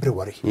happened in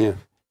February. Yeah.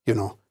 You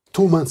know,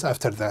 2 months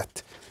after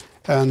that,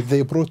 and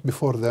they brought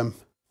before them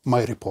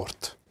my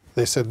report.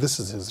 They said, this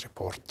is his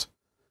report,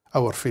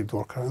 our field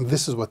worker, and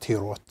this is what he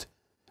wrote.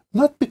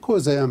 Not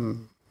because I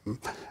am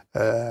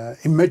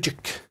a magic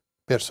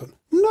person.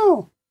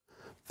 No,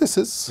 this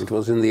is It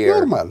was in the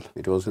air. normal.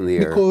 It was in the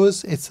air.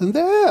 Because it's in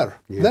the air.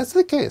 Yeah. That's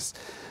the case.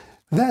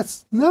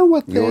 That's now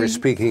what You were they...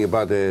 speaking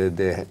about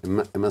the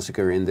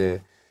massacre in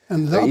the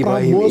And the Abraham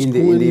Ibrahim, Mosque, in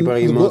the when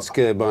Ibrahim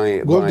Mosque by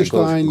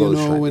Goldstein, you know,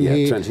 Goldstein, when yeah,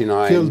 he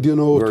 29 killed, you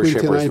know,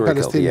 worshippers 29 were killed,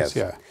 Palestinians. yes.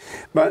 Yeah.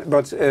 But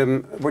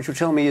what you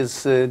tell me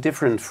is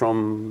different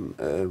from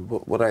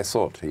what I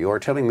thought. You are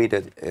telling me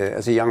that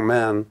as a young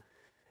man,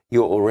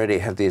 you already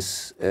had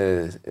this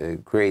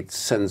great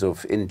sense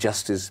of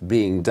injustice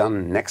being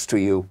done next to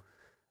you.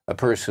 A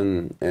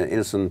person, an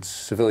innocent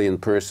civilian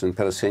person,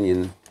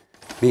 Palestinian,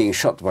 being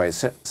shot by a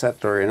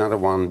settler, another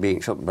one being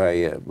shot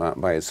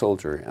by a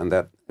soldier, and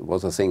that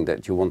was a thing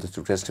that you wanted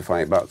to testify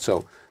about.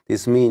 So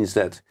this means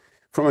that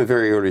from a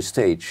very early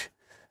stage,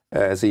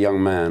 as a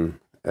young man,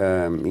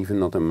 even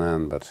not a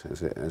man, but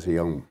as a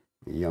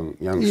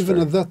youngster. Even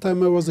at that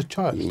time, I was a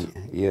child.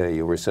 Yeah,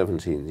 you were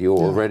 17. You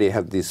already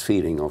had this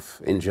feeling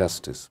of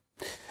injustice.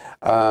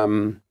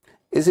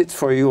 Is it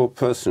for you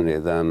personally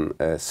then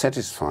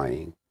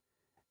satisfying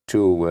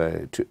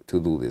to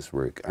do this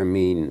work? I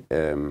mean,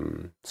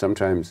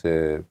 sometimes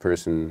a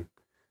person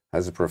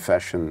has a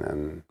profession,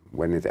 and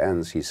when it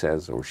ends, he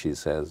says or she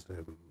says,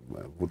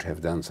 would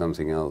have done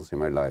something else in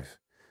my life,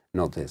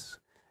 not this.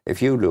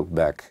 If you look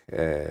back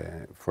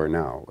for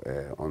now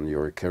on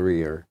your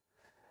career,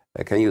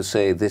 can you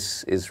say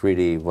this is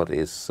really what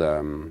if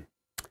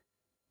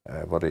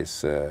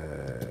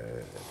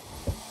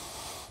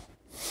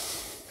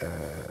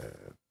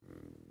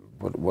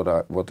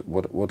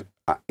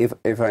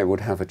I would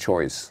have a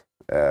choice,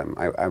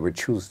 I would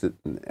choose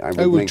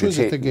I would choose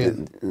it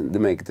again.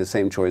 Make the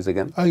same choice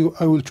again.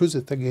 I will choose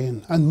it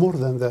again, and more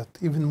than that,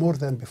 even more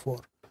than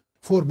before,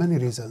 for many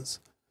reasons.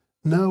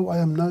 Now I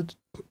am not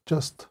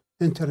just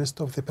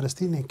interested of the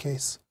Palestinian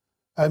case.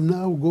 I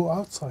now go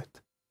outside.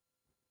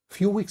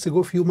 Few weeks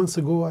ago, few months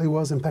ago, I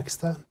was in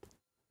Pakistan,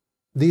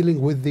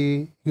 dealing with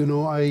the, you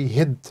know,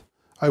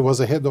 I was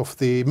ahead of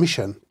the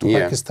mission to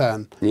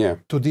Pakistan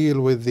to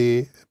deal with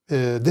the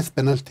death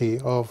penalty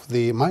of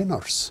the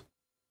minors.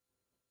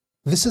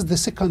 This is the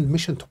second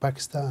mission to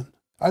Pakistan.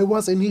 I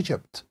was in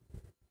Egypt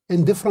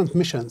in different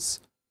missions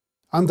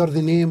under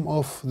the name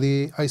of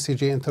the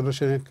ICJ,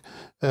 International,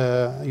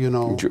 you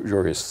know...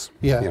 Jurists.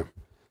 Yeah.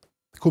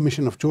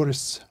 Commission of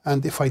Jurists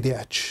and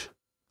FIDH.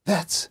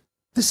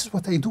 This is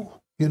what I do,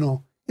 you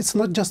know. It's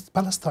not just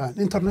Palestine,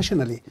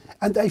 internationally.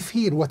 And I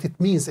feel what it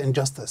means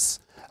injustice.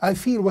 I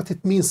feel what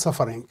it means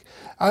suffering.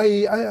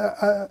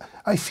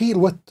 I feel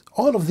what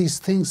all of these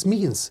things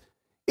means.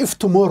 If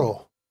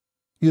tomorrow,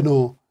 you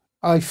know,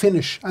 I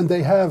finish and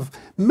I have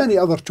many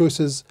other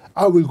choices,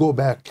 I will go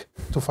back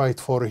to fight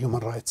for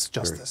human rights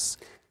justice.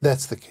 Sure.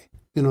 That's the case.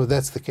 You know,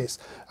 that's the case.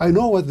 I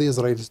know what the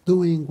Israelis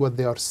doing, what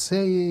they are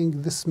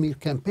saying, this smear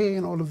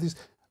campaign, all of this.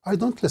 I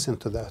don't listen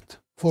to that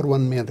for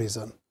one main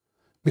reason.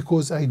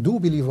 Because I do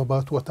believe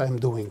about what I'm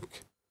doing,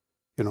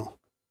 you know.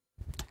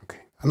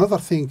 Okay. Another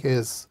thing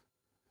is,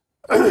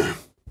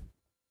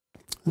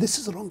 this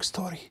is a long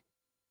story.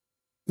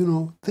 You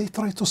know, they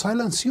try to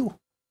silence you.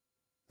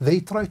 They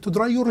try to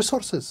dry your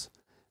resources.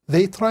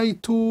 They try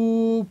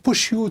to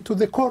push you to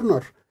the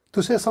corner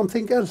to say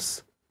something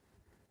else.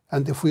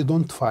 And if we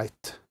don't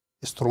fight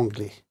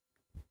strongly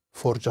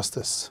for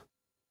justice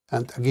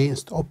and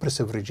against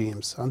oppressive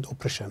regimes and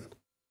oppression,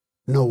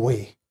 no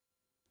way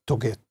to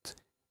get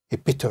a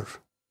better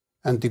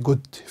and a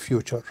good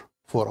future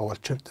for our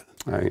children.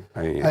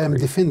 I am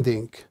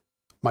defending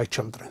my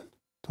children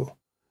too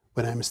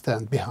when I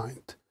stand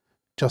behind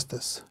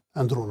justice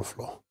and rule of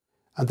law.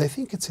 And I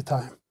think it's a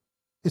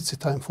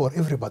time for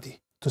everybody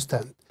to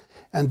stand.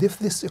 And if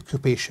this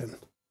occupation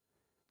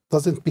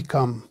doesn't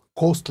become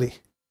costly,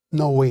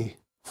 no way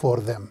for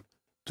them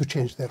to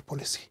change their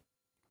policy.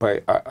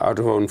 By out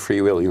of own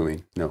free will, you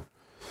mean? No.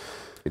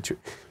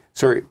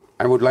 Sorry,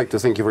 I would like to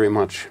thank you very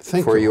much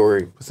for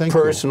your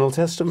personal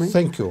testimony.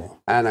 Thank you.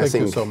 And I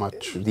think so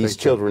much. These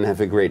children have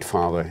a great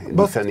father in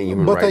defending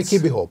human rights. But I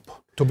keep a hope.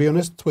 To be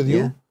honest with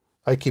you,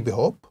 I keep a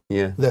hope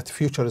that the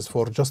future is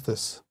for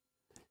justice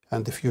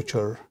and the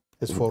future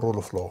is for rule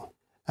of law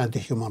and the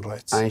human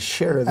rights. I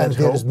share that hope. And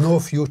there is no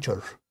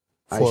future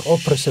for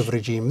oppressive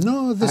regime.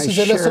 No, this is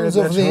the lessons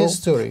of the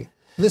history.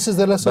 This is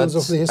the lessons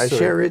of the history. I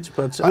share it,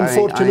 but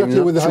unfortunately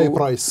with a high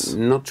price.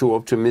 Not too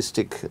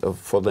optimistic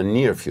for the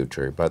near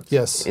future, but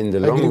in the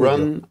long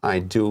run, I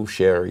do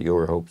share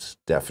your hopes,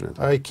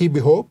 definitely. I keep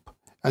a hope,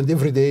 and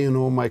every day, you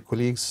know, my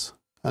colleagues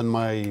and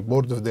my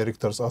board of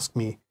directors ask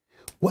me,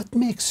 what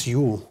makes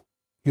you,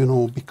 you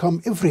know,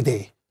 become every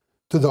day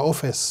to the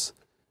office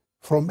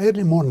from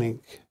early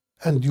morning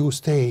and you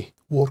stay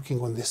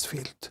working on this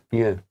field.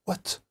 Yeah.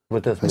 What?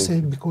 What does I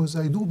said, because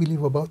I do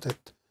believe about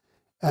it.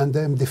 And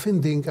I'm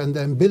defending and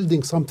I'm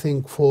building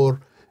something for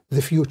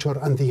the future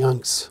and the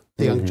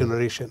young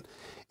generation.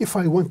 If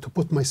I want to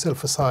put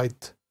myself aside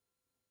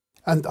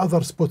and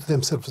others put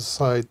themselves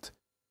aside,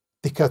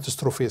 the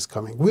catastrophe is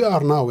coming. We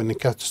are now in a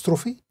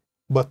catastrophe,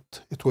 but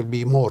it will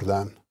be more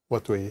than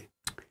what we're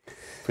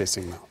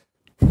facing now.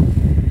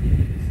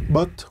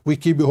 But we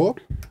keep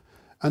hope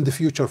and the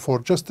future for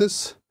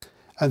justice,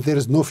 and there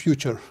is no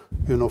future,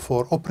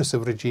 for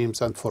oppressive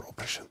regimes and for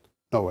oppression.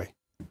 No way.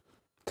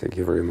 Thank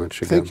you very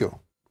much again. Thank you.